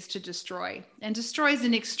create is to destroy. And destroy is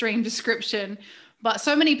an extreme description, but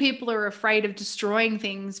so many people are afraid of destroying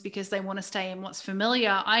things because they want to stay in what's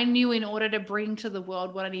familiar. I knew in order to bring to the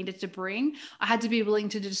world what I needed to bring, I had to be willing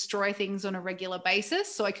to destroy things on a regular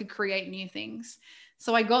basis so I could create new things.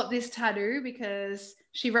 So I got this tattoo because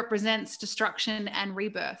she represents destruction and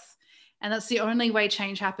rebirth. And that's the only way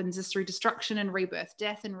change happens is through destruction and rebirth,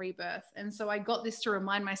 death and rebirth. And so I got this to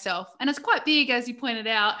remind myself. And it's quite big, as you pointed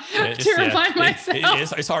out, to remind myself.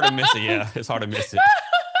 It's hard to miss it. Yeah, it's hard to miss it.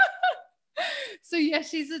 So yeah,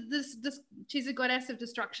 she's a goddess of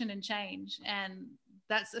destruction and change. And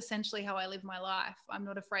that's essentially how I live my life. I'm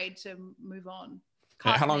not afraid to move on.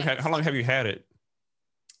 How long have you had it?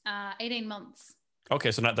 18 months.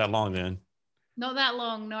 Okay, so not that long then. Not that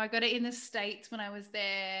long. No, I got it in the States when I was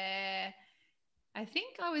there. I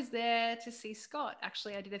think I was there to see Scott.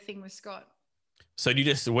 Actually, I did a thing with Scott. So you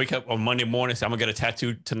just wake up on Monday morning and say, I'm going to get a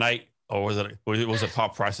tattoo tonight? Or was it a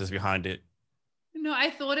thought process behind it? No, I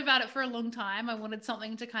thought about it for a long time. I wanted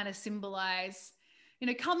something to kind of symbolize,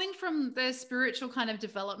 coming from the spiritual kind of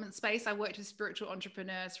development space. I worked with spiritual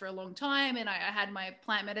entrepreneurs for a long time, and I had my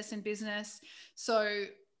plant medicine business. So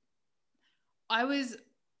I was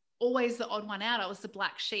always the odd one out. I was the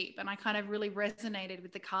black sheep, and I kind of really resonated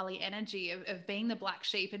with the Kali energy of being the black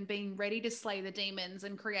sheep and being ready to slay the demons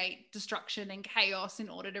and create destruction and chaos in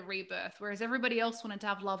order to rebirth, whereas everybody else wanted to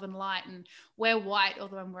have love and light and wear white,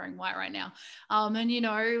 although I'm wearing white right now,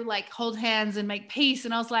 and like hold hands and make peace.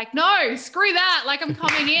 And I was like, no, screw that. Like, I'm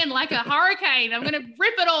coming in like a hurricane. I'm going to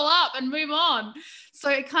rip it all up and move on. So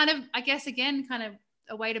it kind of, I guess, again, kind of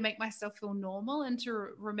a way to make myself feel normal and to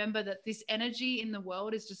remember that this energy in the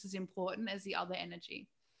world is just as important as the other energy.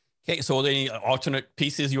 Okay, so were there any alternate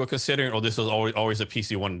pieces you were considering, or this was always a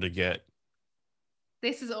piece you wanted to get?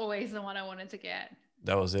 This is always the one I wanted to get.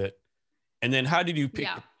 That was it. And then how did you pick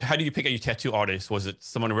out your tattoo artist? Was it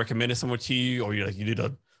someone who recommended someone to you, or you did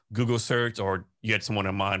a Google search, or you had someone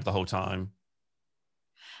in mind the whole time?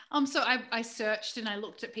 So I searched and I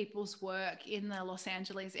looked at people's work in the Los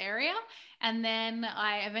Angeles area. And then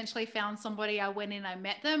I eventually found somebody. I went in, I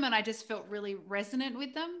met them, and I just felt really resonant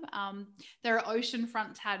with them. They're an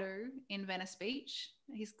oceanfront tattoo in Venice Beach.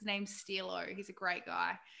 His name's Stilo. He's a great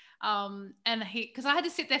guy. And because I had to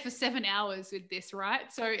sit there for 7 hours with this,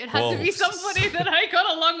 right? So it had to be somebody that I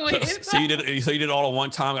got along with. So you did it all at one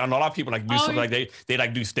time. I know a lot of people like do something like they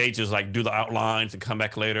like do stages, like do the outlines and come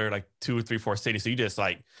back later, like 2 or 3, 4 stages. So you just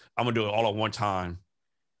like, I'm gonna do it all at one time.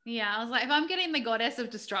 Yeah, I was like, if I'm getting the goddess of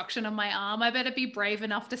destruction on my arm, I better be brave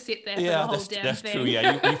enough to sit there for the whole damn thing. That's true.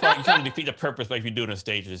 Yeah, you kind of defeat the purpose, like if you do it in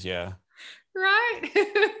stages. Yeah.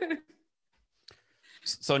 Right.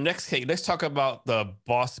 So next, Kate, let's talk about the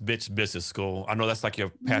Boss Bitch Business School. I know that's like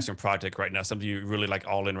your passion project right now, something you really like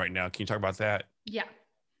all in right now. Can you talk about that?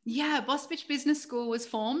 Yeah, Boss Bitch Business School was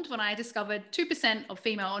formed when I discovered 2% of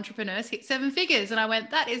female entrepreneurs hit 7 figures. And I went,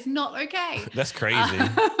 that is not okay. That's crazy.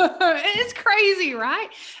 It is crazy, right?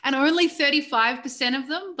 And only 35% of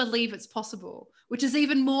them believe it's possible, which is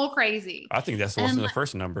even more crazy. I think that's less than the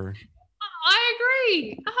first number. I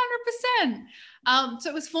agree, 100%. So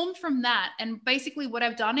it was formed from that. And basically what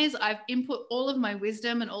I've done is I've input all of my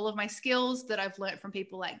wisdom and all of my skills that I've learned from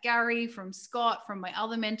people like Gary, from Scott, from my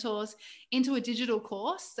other mentors into a digital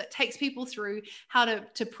course that takes people through how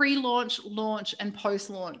to pre-launch, launch, and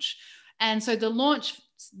post-launch. And so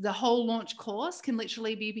the whole launch course can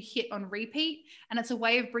literally be hit on repeat. And it's a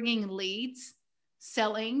way of bringing leads,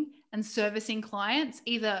 selling, and servicing clients.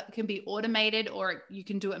 Either it can be automated or you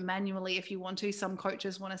can do it manually if you want to. Some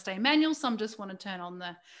coaches want to stay manual, some just want to turn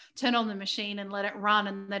on the machine and let it run,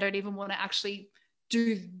 and they don't even want to actually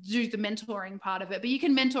do the mentoring part of it. But you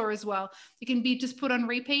can mentor as well. You can be just put on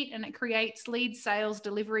repeat, and it creates lead sales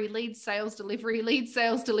delivery, lead sales delivery, lead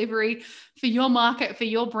sales delivery for your market, for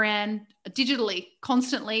your brand, digitally,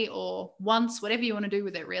 constantly, or once, whatever you want to do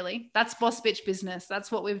with it, really. That's Boss Bitch Business. That's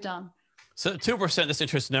what we've done. So 2%, that's an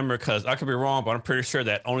interesting number, because I could be wrong, but I'm pretty sure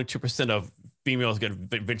that only 2% of females get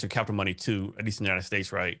venture capital money too, at least in the United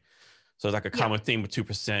States, right? So it's like a common theme with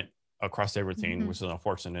 2% across everything, which is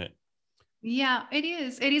unfortunate. Yeah, it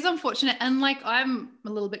is. It is unfortunate. And like, I'm a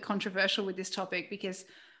little bit controversial with this topic because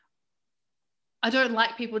I don't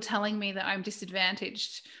like people telling me that I'm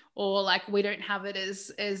disadvantaged or like we don't have it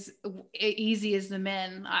as easy as the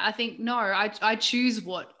men. I think, no, I choose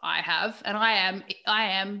what I have, and I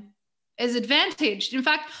am as advantaged. In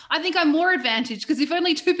fact, I think I'm more advantaged, because if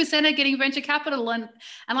only 2% are getting venture capital and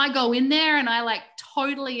I go in there and I like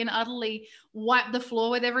totally and utterly wipe the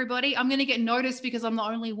floor with everybody, I'm going to get noticed because I'm the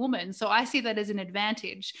only woman. So I see that as an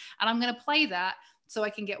advantage, and I'm going to play that so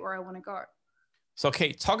I can get where I want to go. So,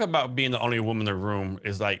 Kate, talk about being the only woman in the room.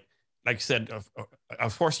 Is like you said,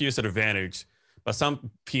 of course you use an advantage, but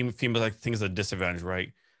some females like things are a disadvantage,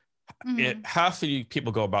 right? How should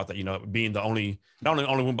people go about that? Being the only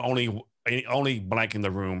woman, but only blank in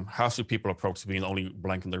the room. How should people approach being the only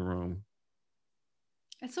blank in the room?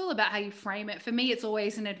 It's all about how you frame it. For me, it's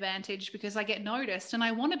always an advantage because I get noticed and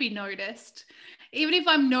I want to be noticed. Even if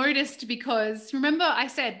I'm noticed, because remember I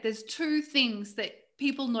said there's two things that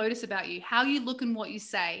people notice about you: how you look and what you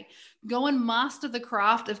say. Go and master the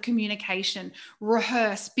craft of communication.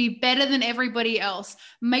 Rehearse, be better than everybody else.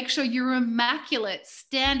 Make sure you're immaculate,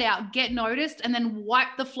 stand out, get noticed, and then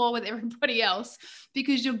wipe the floor with everybody else,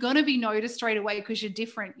 because you're going to be noticed straight away because you're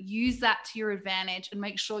different. Use that to your advantage and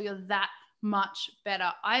make sure you're that much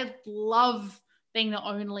better. I love being the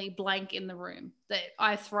only blank in the room. That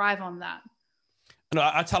I thrive on that. You know,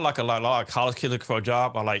 I tell like a lot of college kids looking for a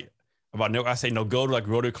job. I say no, go to like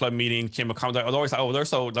Rotary Club meetings, Chamber of Commerce. They're always like, oh,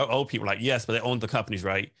 they're old people. Like, yes, but they own the companies,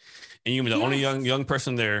 right? And you're the only Yes. young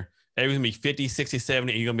person there. Everyone's gonna be 50, 60,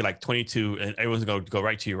 70, and you're gonna be like 22, and everyone's gonna go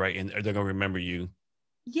right to you, right? And they're gonna remember you.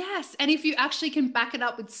 Yes. And if you actually can back it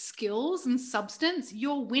up with skills and substance,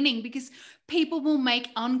 you're winning, because people will make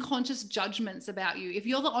unconscious judgments about you. If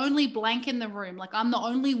you're the only blank in the room, like I'm the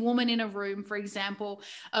only woman in a room, for example,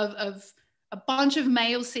 of a bunch of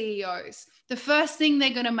male CEOs, the first thing they're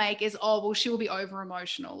going to make is, oh, well, she'll be over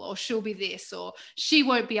emotional, or she'll be this, or she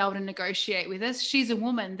won't be able to negotiate with us. She's a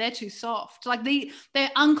woman. They're too soft. Like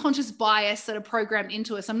they're unconscious bias that are programmed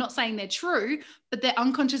into us. I'm not saying they're true, but they're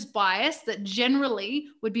unconscious bias that generally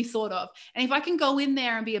would be thought of. And if I can go in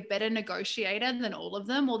there and be a better negotiator than all of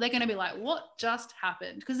them, well, they're going to be like, what just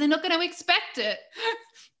happened? Because they're not going to expect it.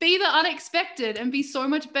 Be the unexpected and be so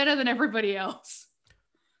much better than everybody else.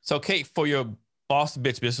 So, Kate, for your Boss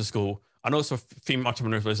Bitch Business School, I know it's for female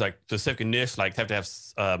entrepreneurs, but it's like specific niche, like have to have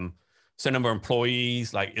certain number of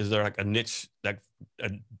employees. Like, is there like a niche like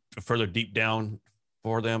further deep down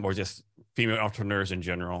for them, or just female entrepreneurs in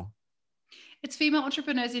general? It's female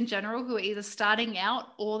entrepreneurs in general who are either starting out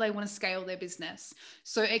or they want to scale their business.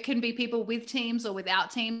 So it can be people with teams or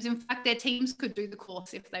without teams. In fact, their teams could do the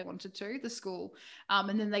course if they wanted to, the school,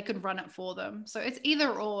 and then they could run it for them. So it's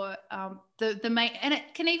either or. The main, and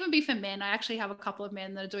it can even be for men. I actually have a couple of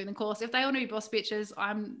men that are doing the course. If they want to be boss bitches,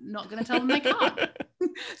 I'm not going to tell them they can't.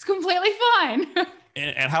 It's completely fine.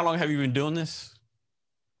 And how long have you been doing this?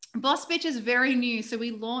 Boss Bitch is very new. So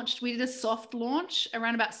we did a soft launch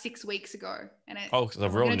around about 6 weeks ago. So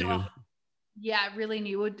real new. Yeah, really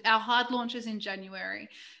new. Our hard launch is in January.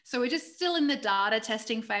 So we're just still in the data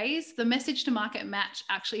testing phase. The message to market match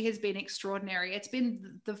actually has been extraordinary. It's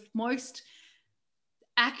been the most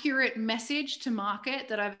accurate message to market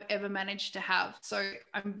that I've ever managed to have. So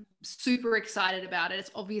I'm super excited about it.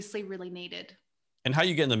 It's obviously really needed. And how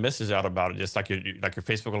you getting the message out about it? Just like your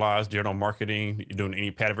Facebook Lives, general marketing, you doing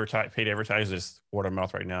any paid advertising, just word of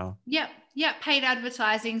mouth right now? Yeah, paid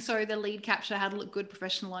advertising. So the lead capture had to look good,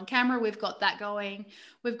 professional on camera. We've got that going.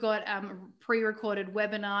 We've got a pre-recorded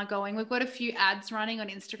webinar going. We've got a few ads running on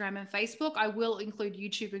Instagram and Facebook. I will include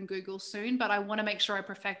YouTube and Google soon, but I want to make sure I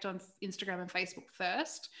perfect on Instagram and Facebook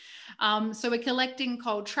first. So we're collecting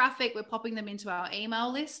cold traffic. We're popping them into our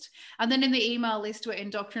email list. And then in the email list, we're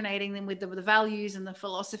indoctrinating them with the values and the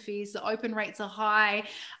philosophies. The open rates are high.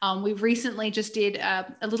 We recently just did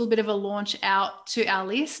a little bit of a launch out to our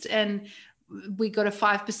list, and we got a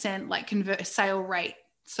 5% like sale rate.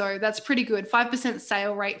 So that's pretty good. 5%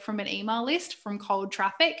 sale rate from an email list from cold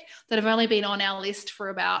traffic that have only been on our list for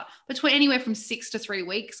about between anywhere from 6 to 3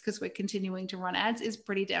 weeks, because we're continuing to run ads, is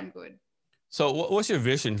pretty damn good. So what's your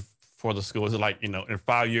vision for the school? Is it like, in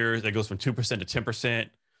 5 years, it goes from 2% to 10%?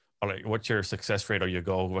 Or like, what's your success rate or your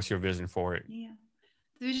goal? What's your vision for it? Yeah.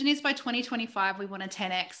 The vision is by 2025, we want to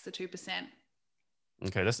 10x the 2%.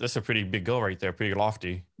 Okay, that's a pretty big goal right there, pretty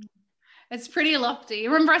lofty. It's pretty lofty.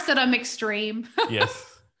 Remember I said I'm extreme. Yes.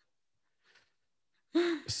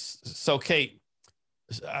 So Kate,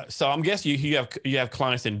 so I'm guessing you have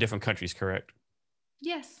clients in different countries, correct?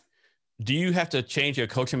 Yes. Do you have to change your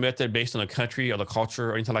coaching method based on the country or the culture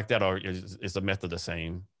or anything like that, or is the method the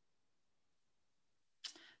same?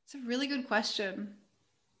 It's a really good question.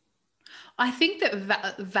 I think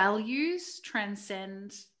that values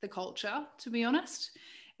transcend the culture, to be honest.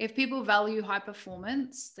 If people value high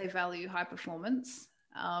performance, they value high performance.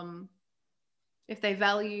 If they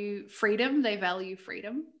value freedom, they value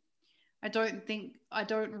freedom. I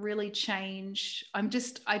don't really change.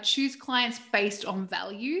 I choose clients based on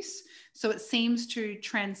values. So it seems to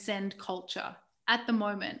transcend culture at the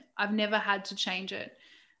moment. I've never had to change it.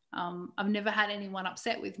 I've never had anyone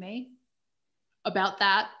upset with me about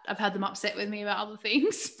that. I've had them upset with me about other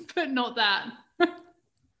things, but not that.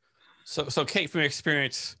 So Kate, from your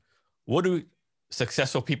experience, what do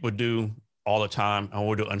successful people do all the time, and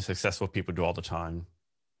what do unsuccessful people do all the time?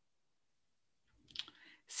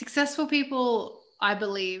 Successful people, I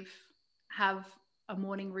believe, have a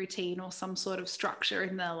morning routine or some sort of structure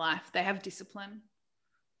in their life. They have discipline.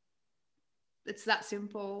 It's that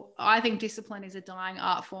simple. I think discipline is a dying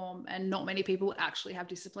art form, and not many people actually have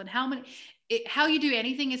discipline. How you do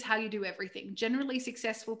anything is how you do everything. Generally,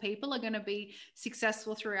 successful people are going to be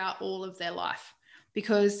successful throughout all of their life,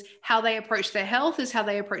 because how they approach their health is how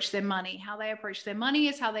they approach their money. How they approach their money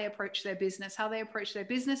is how they approach their business. How they approach their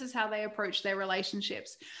business is how they approach their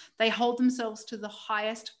relationships. They hold themselves to the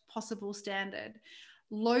highest possible standard.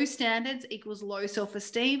 Low standards equals low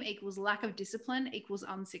self-esteem, equals lack of discipline, equals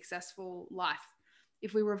unsuccessful life.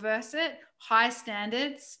 If we reverse it, high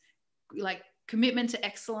standards, like commitment to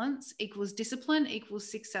excellence, equals discipline,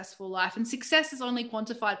 equals successful life. And success is only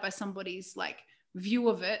quantified by somebody's like view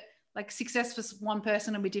of it. Like success for one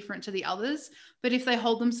person will be different to the others. But if they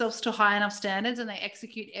hold themselves to high enough standards and they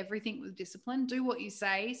execute everything with discipline, do what you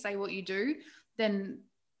say what you do, then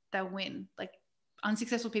they'll win. Like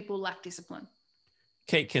unsuccessful people lack discipline.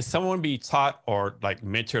 Kate, can someone be taught or like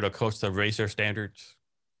mentored or coached to raise their standards?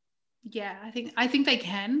 Yeah, I think they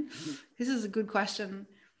can. This is a good question.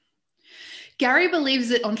 Gary believes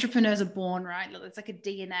that entrepreneurs are born, right? It's like a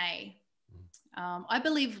DNA. I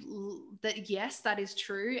believe that, yes, that is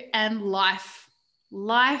true. And life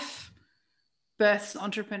births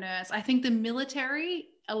entrepreneurs. I think the military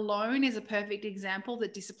alone is a perfect example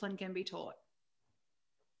that discipline can be taught.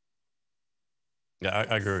 Yeah,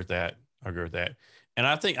 I agree with that. And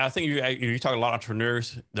I think you talk to a lot of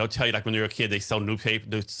entrepreneurs, they'll tell you like when they're a kid, they sell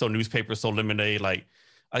newspapers, sold lemonade. Like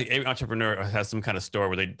every entrepreneur has some kind of story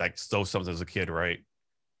where they like stole something as a kid, right?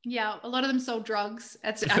 Yeah, a lot of them sold drugs.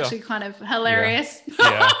 That's actually kind of hilarious.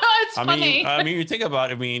 Yeah. It's funny. I mean, you think about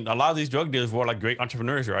it. I mean, a lot of these drug dealers were like great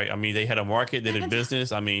entrepreneurs, right? I mean, they had a market, they did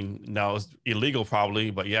business. I mean, now it's illegal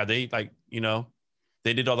probably, but yeah, they like,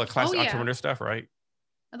 they did all the classic entrepreneur stuff, right?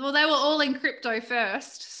 Well, they were all in crypto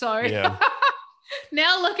first. So yeah.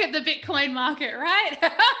 Now look at the Bitcoin market, right?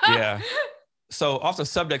 Yeah. So off the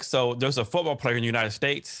subject, so there's a football player in the United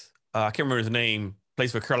States. I can't remember his name,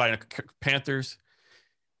 plays for Carolina Panthers.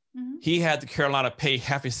 Mm-hmm. He had the Carolina pay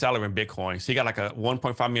half his salary in Bitcoin. So he got like a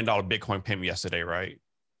 $1.5 million Bitcoin payment yesterday, right?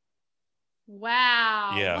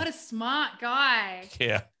 Wow. Yeah. What a smart guy.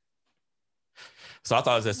 Yeah. So I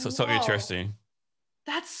thought it was so interesting.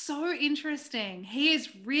 That's so interesting. He is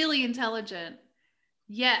really intelligent.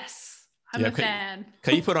 Yes. I'm a fan.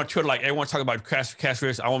 Can you put on Twitter, like everyone's talking about cash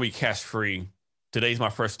rich? I want to be cash free. Today's my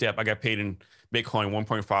first step. I got paid in Bitcoin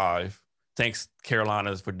 1.5. Thanks,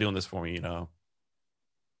 Carolinas, for doing this for me,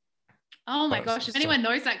 Oh my gosh. If anyone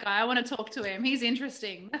knows that guy, I want to talk to him. He's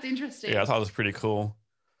interesting. That's interesting. Yeah, I thought it was pretty cool.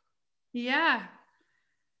 Yeah.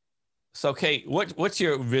 So, Kate, what's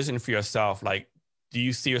your vision for yourself? Like, do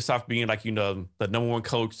you see yourself being like, the number one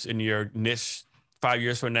coach in your niche 5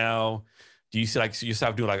 years from now? Do you see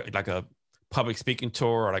yourself doing like a public speaking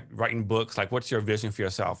tour or like writing books? Like, what's your vision for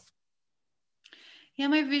yourself? Yeah,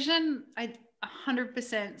 my vision, I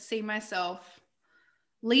 100% see myself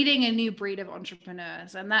leading a new breed of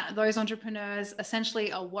entrepreneurs, and that those entrepreneurs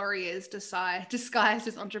essentially are warriors disguised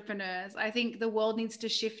as entrepreneurs. I think the world needs to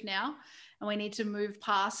shift now, and we need to move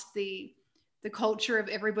past the culture of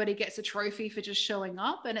everybody gets a trophy for just showing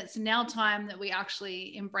up. And it's now time that we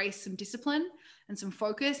actually embrace some discipline and some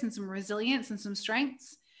focus and some resilience and some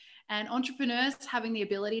strengths. And entrepreneurs having the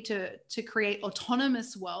ability to create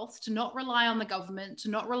autonomous wealth, to not rely on the government, to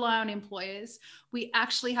not rely on employers. We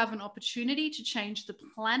actually have an opportunity to change the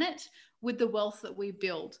planet with the wealth that we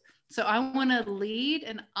build. So I want to lead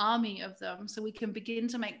an army of them so we can begin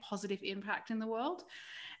to make positive impact in the world.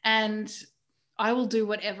 And I will do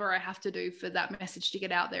whatever I have to do for that message to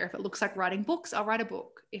get out there. If it looks like writing books, I'll write a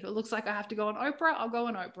book. If it looks like I have to go on Oprah, I'll go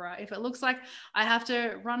on Oprah. If it looks like I have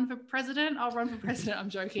to run for president, I'll run for president. I'm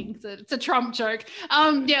joking. It's a Trump joke.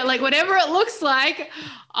 Yeah, like whatever it looks like,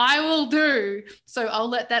 I will do. So I'll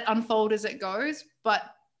let that unfold as it goes. But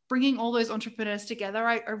bringing all those entrepreneurs together,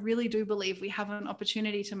 I really do believe we have an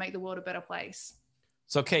opportunity to make the world a better place.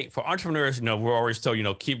 So, Kate, for entrepreneurs, we're always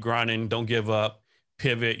told, keep grinding, don't give up,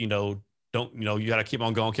 pivot, you got to keep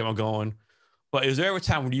on going. But is there ever a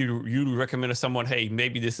time when you recommend to someone, hey,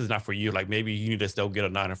 maybe this is not for you? Like maybe you just don't get a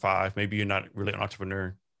 9 to 5. Maybe you're not really an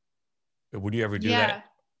entrepreneur. Would you ever do that?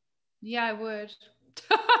 Yeah, I would.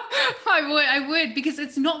 I would, because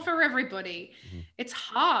it's not for everybody. Mm-hmm. It's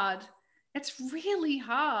hard. It's really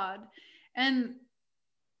hard. And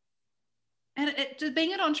I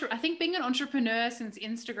think being an entrepreneur since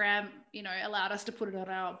Instagram, allowed us to put it on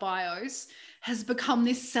our bios, has become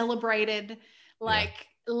this celebrated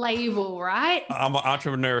label, right? I'm an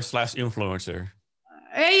entrepreneur / influencer.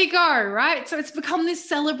 There you go, right? So it's become this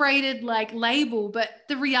celebrated like label, but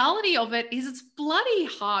the reality of it is it's bloody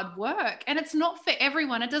hard work and it's not for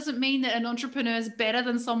everyone. It doesn't mean that an entrepreneur is better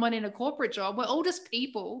than someone in a corporate job. We're all just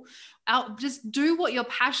people out. Just do what your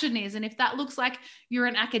passion is. And if that looks like you're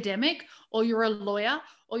an academic or you're a lawyer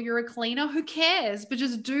or you're a cleaner, who cares? But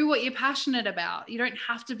just do what you're passionate about. You don't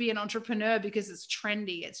have to be an entrepreneur because it's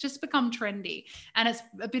trendy. It's just become trendy. And it's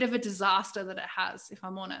a bit of a disaster that it has, if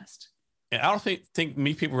I'm honest. And I don't think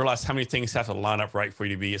many people realize how many things have to line up right for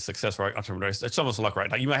you to be a successful entrepreneur. It's almost luck, right?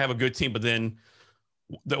 Like you might have a good team, but then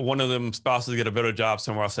one of them spouses get a better job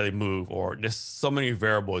somewhere else, so they move, or there's so many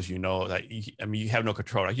variables, that you have no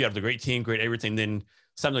control. Like you have the great team, great everything, then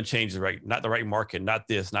something changes, right? Not the right market, not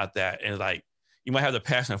this, not that. And like you might have the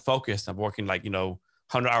passion and focus of working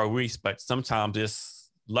 100-hour weeks, but sometimes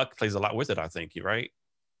this luck plays a lot with it, I think, right?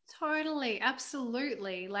 Totally,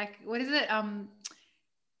 absolutely. Like, what is it?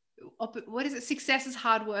 What is it? Success is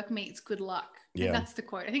hard work meets good luck. I think that's the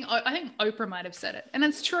quote. I think Oprah might have said it, and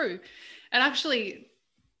it's true. And actually,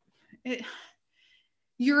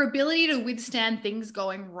 your ability to withstand things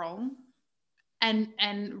going wrong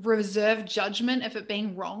and reserve judgment of it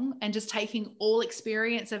being wrong and just taking all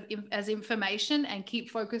experience as information and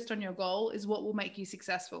keep focused on your goal is what will make you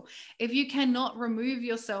successful. If you cannot remove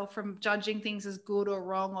yourself from judging things as good or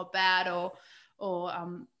wrong or bad or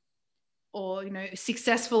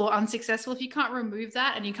successful or unsuccessful, if you can't remove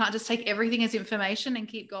that and you can't just take everything as information and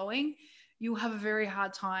keep going, you'll have a very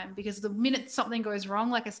hard time, because the minute something goes wrong,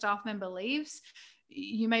 like a staff member leaves,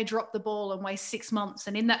 you may drop the ball and waste 6 months.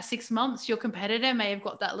 And in that 6 months, your competitor may have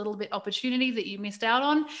got that little bit opportunity that you missed out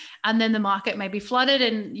on. And then the market may be flooded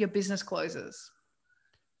and your business closes.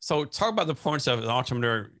 So talk about the points of an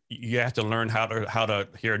entrepreneur. You have to learn how to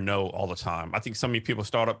hear no all the time. I think so many people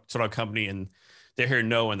start a company and they hear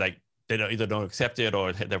no and they either don't accept it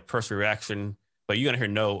or their first reaction, but you're going to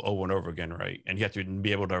hear no over and over again, right? And you have to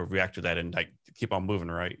be able to react to that and keep on moving,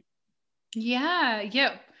 right? Yeah.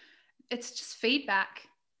 It's just feedback.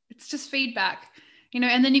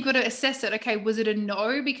 And then you've got to assess it. Okay, was it a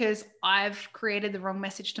no because I've created the wrong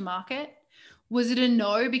message to market? Was it a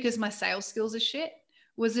no because my sales skills are shit?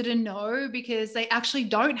 Was it a no because they actually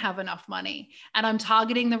don't have enough money and I'm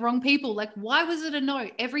targeting the wrong people? Like, why was it a no?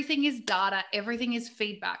 Everything is data. Everything is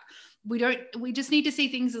feedback. We just need to see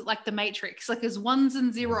things like the matrix, like as ones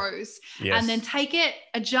and zeros, and then take it,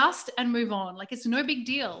 adjust and move on. Like it's no big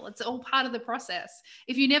deal. It's all part of the process.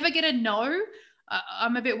 If you never get a no,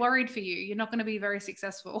 I'm a bit worried for you. You're not going to be very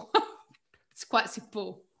successful. It's quite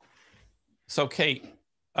simple. So Kate,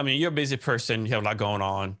 I mean, you're a busy person. You have a lot going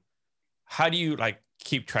on. How do you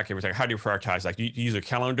keep track of everything? How do you prioritize? Like, do you use a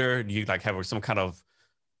calendar? Do you have some kind of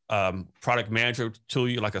product manager tool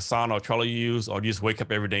you like Asana or Trello you use, or do you just wake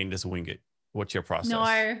up every day and just wing it? What's your process? No,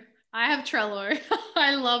 I have Trello.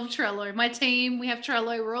 I love Trello. My team, we have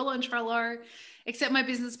Trello. We're all on Trello, except my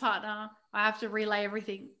business partner. I have to relay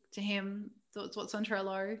everything to him. So it's what's on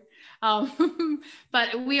Trello.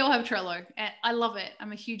 But we all have Trello. And I love it.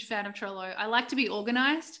 I'm a huge fan of Trello. I like to be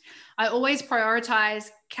organized. I always prioritize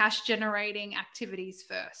cash generating activities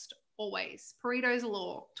first. Always. Pareto's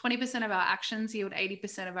law, 20% of our actions yield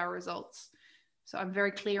 80% of our results. So I'm very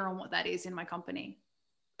clear on what that is in my company.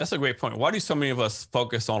 That's a great point. Why do so many of us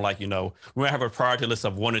focus on we might have a priority list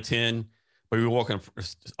of 1 to 10, but we're working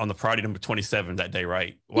on the priority number 27 that day,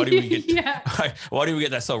 right? Why do we get why do we get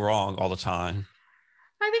that so wrong all the time?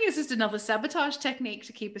 I think it's just another sabotage technique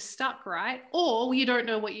to keep us stuck, right? Or you don't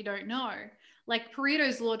know what you don't know. Like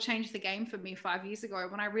Pareto's law changed the game for me 5 years ago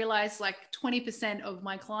when I realized 20% of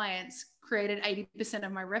my clients created 80%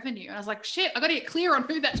 of my revenue. And I was like, shit, I got to get clear on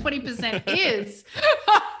who that 20% is,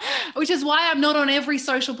 which is why I'm not on every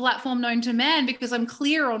social platform known to man, because I'm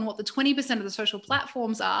clear on what the 20% of the social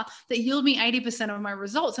platforms are that yield me 80% of my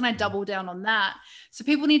results. And I double down on that. So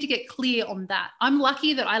people need to get clear on that. I'm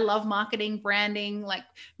lucky that I love marketing, branding,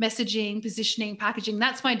 messaging, positioning, packaging.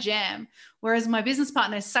 That's my jam. Whereas my business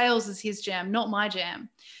partner, sales is his jam, not my jam.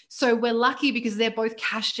 So we're lucky because they're both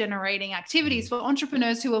cash generating activities. For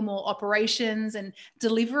entrepreneurs who are more operations and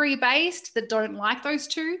delivery based that don't like those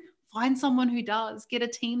two, find someone who does, get a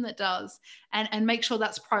team that does, and make sure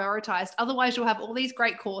that's prioritized. Otherwise you'll have all these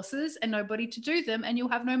great courses and nobody to do them, and you'll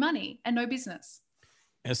have no money and no business.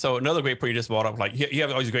 And so another great point you just brought up, you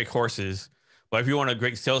have all these great courses, but if you want a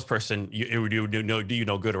great salesperson, it would do you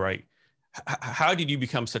no good, right? How did you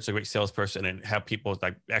become such a great salesperson and have people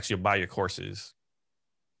actually buy your courses?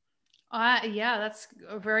 Yeah, that's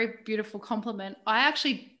a very beautiful compliment.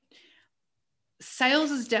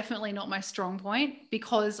 Sales is definitely not my strong point,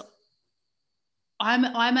 because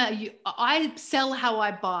I sell how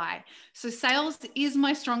I buy. So sales is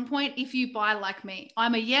my strong point if you buy like me.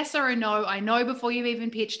 I'm a yes or a no. I know before you've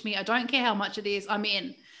even pitched me. I don't care how much it is. I'm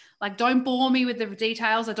in. Like, don't bore me with the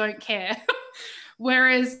details. I don't care.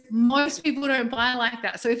 Whereas most people don't buy like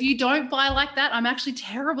that. So if you don't buy like that, I'm actually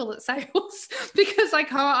terrible at sales because I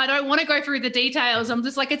don't want to go through the details. I'm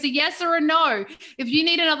just like, it's a yes or a no. If you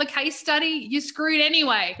need another case study, you're screwed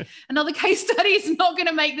anyway. Another case study is not going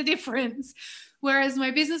to make the difference. Whereas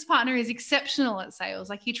my business partner is exceptional at sales.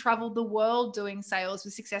 Like, he traveled the world doing sales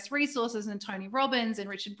with Success Resources and Tony Robbins and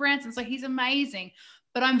Richard Branson. So he's amazing,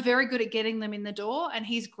 but I'm very good at getting them in the door and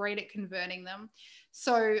he's great at converting them.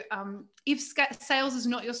 So if sales is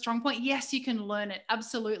not your strong point, yes, you can learn it.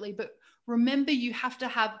 Absolutely. But remember, you have to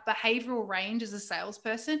have behavioral range as a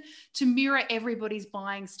salesperson to mirror everybody's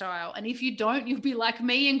buying style. And if you don't, you'll be like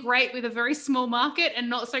me and great with a very small market and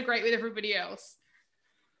not so great with everybody else.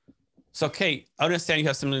 So Kate, I understand you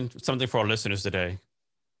have something for our listeners today.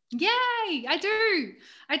 Yay, I do.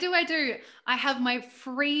 I have my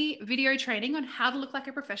free video training on how to look like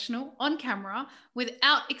a professional on camera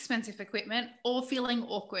without expensive equipment or feeling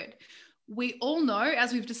awkward. We all know,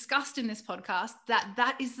 as we've discussed in this podcast,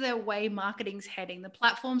 that is the way marketing's heading. The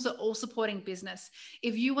platforms are all supporting business.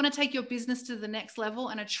 If you want to take your business to the next level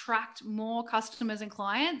and attract more customers and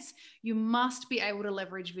clients, you must be able to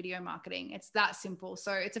leverage video marketing. It's that simple.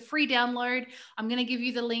 So it's a free download. I'm going to give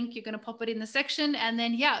you the link. You're going to pop it in the section and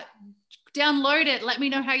then, download it. Let me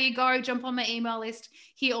know how you go. Jump on my email list.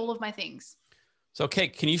 Hear all of my things. So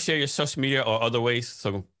Kate, can you share your social media or other ways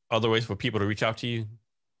for people to reach out to you?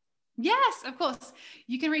 Yes, of course.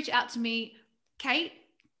 You can reach out to me, Kate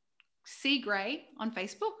C. Gray on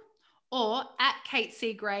Facebook, or at Kate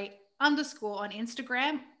C. Gray _ on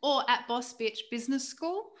Instagram, or at Boss Bitch Business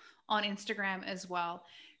School on Instagram as well.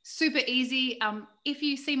 Super easy. If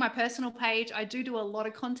you see my personal page, I do a lot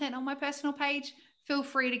of content on my personal page. Feel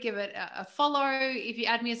free to give it a follow. If you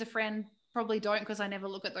add me as a friend, probably don't, because I never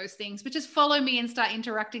look at those things, but just follow me and start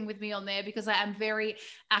interacting with me on there, because I am very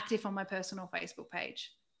active on my personal Facebook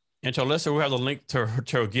page. And to listen, we'll have the link to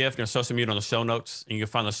her gift and social media on the show notes. And you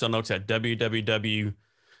can find the show notes at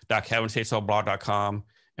www.cavnessblog.com.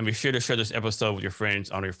 And be sure to share this episode with your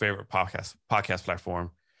friends on your favorite podcast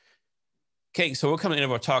platform. Kate, so we're coming to the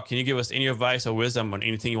end of our talk. Can you give us any advice or wisdom on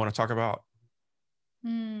anything you want to talk about?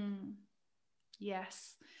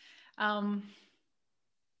 Yes. I'm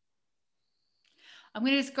going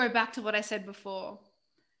to just go back to what I said before.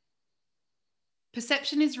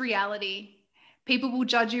 Perception is reality. People will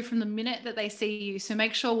judge you from the minute that they see you. So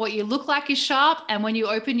make sure what you look like is sharp. And when you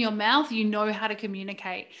open your mouth, you know how to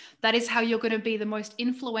communicate. That is how you're going to be the most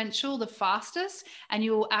influential, the fastest, and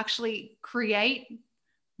you will actually create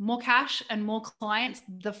more cash and more clients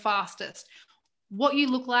the fastest. What you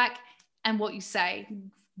look like and what you say.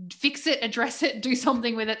 Fix it, address it, do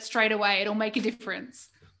something with it straight away. It'll make a difference.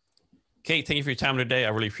 Kate, thank you for your time today. I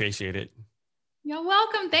really appreciate it. You're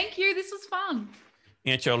welcome. Thank you. This was fun.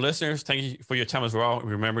 And to our listeners, thank you for your time as well.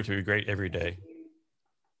 Remember to be great every day.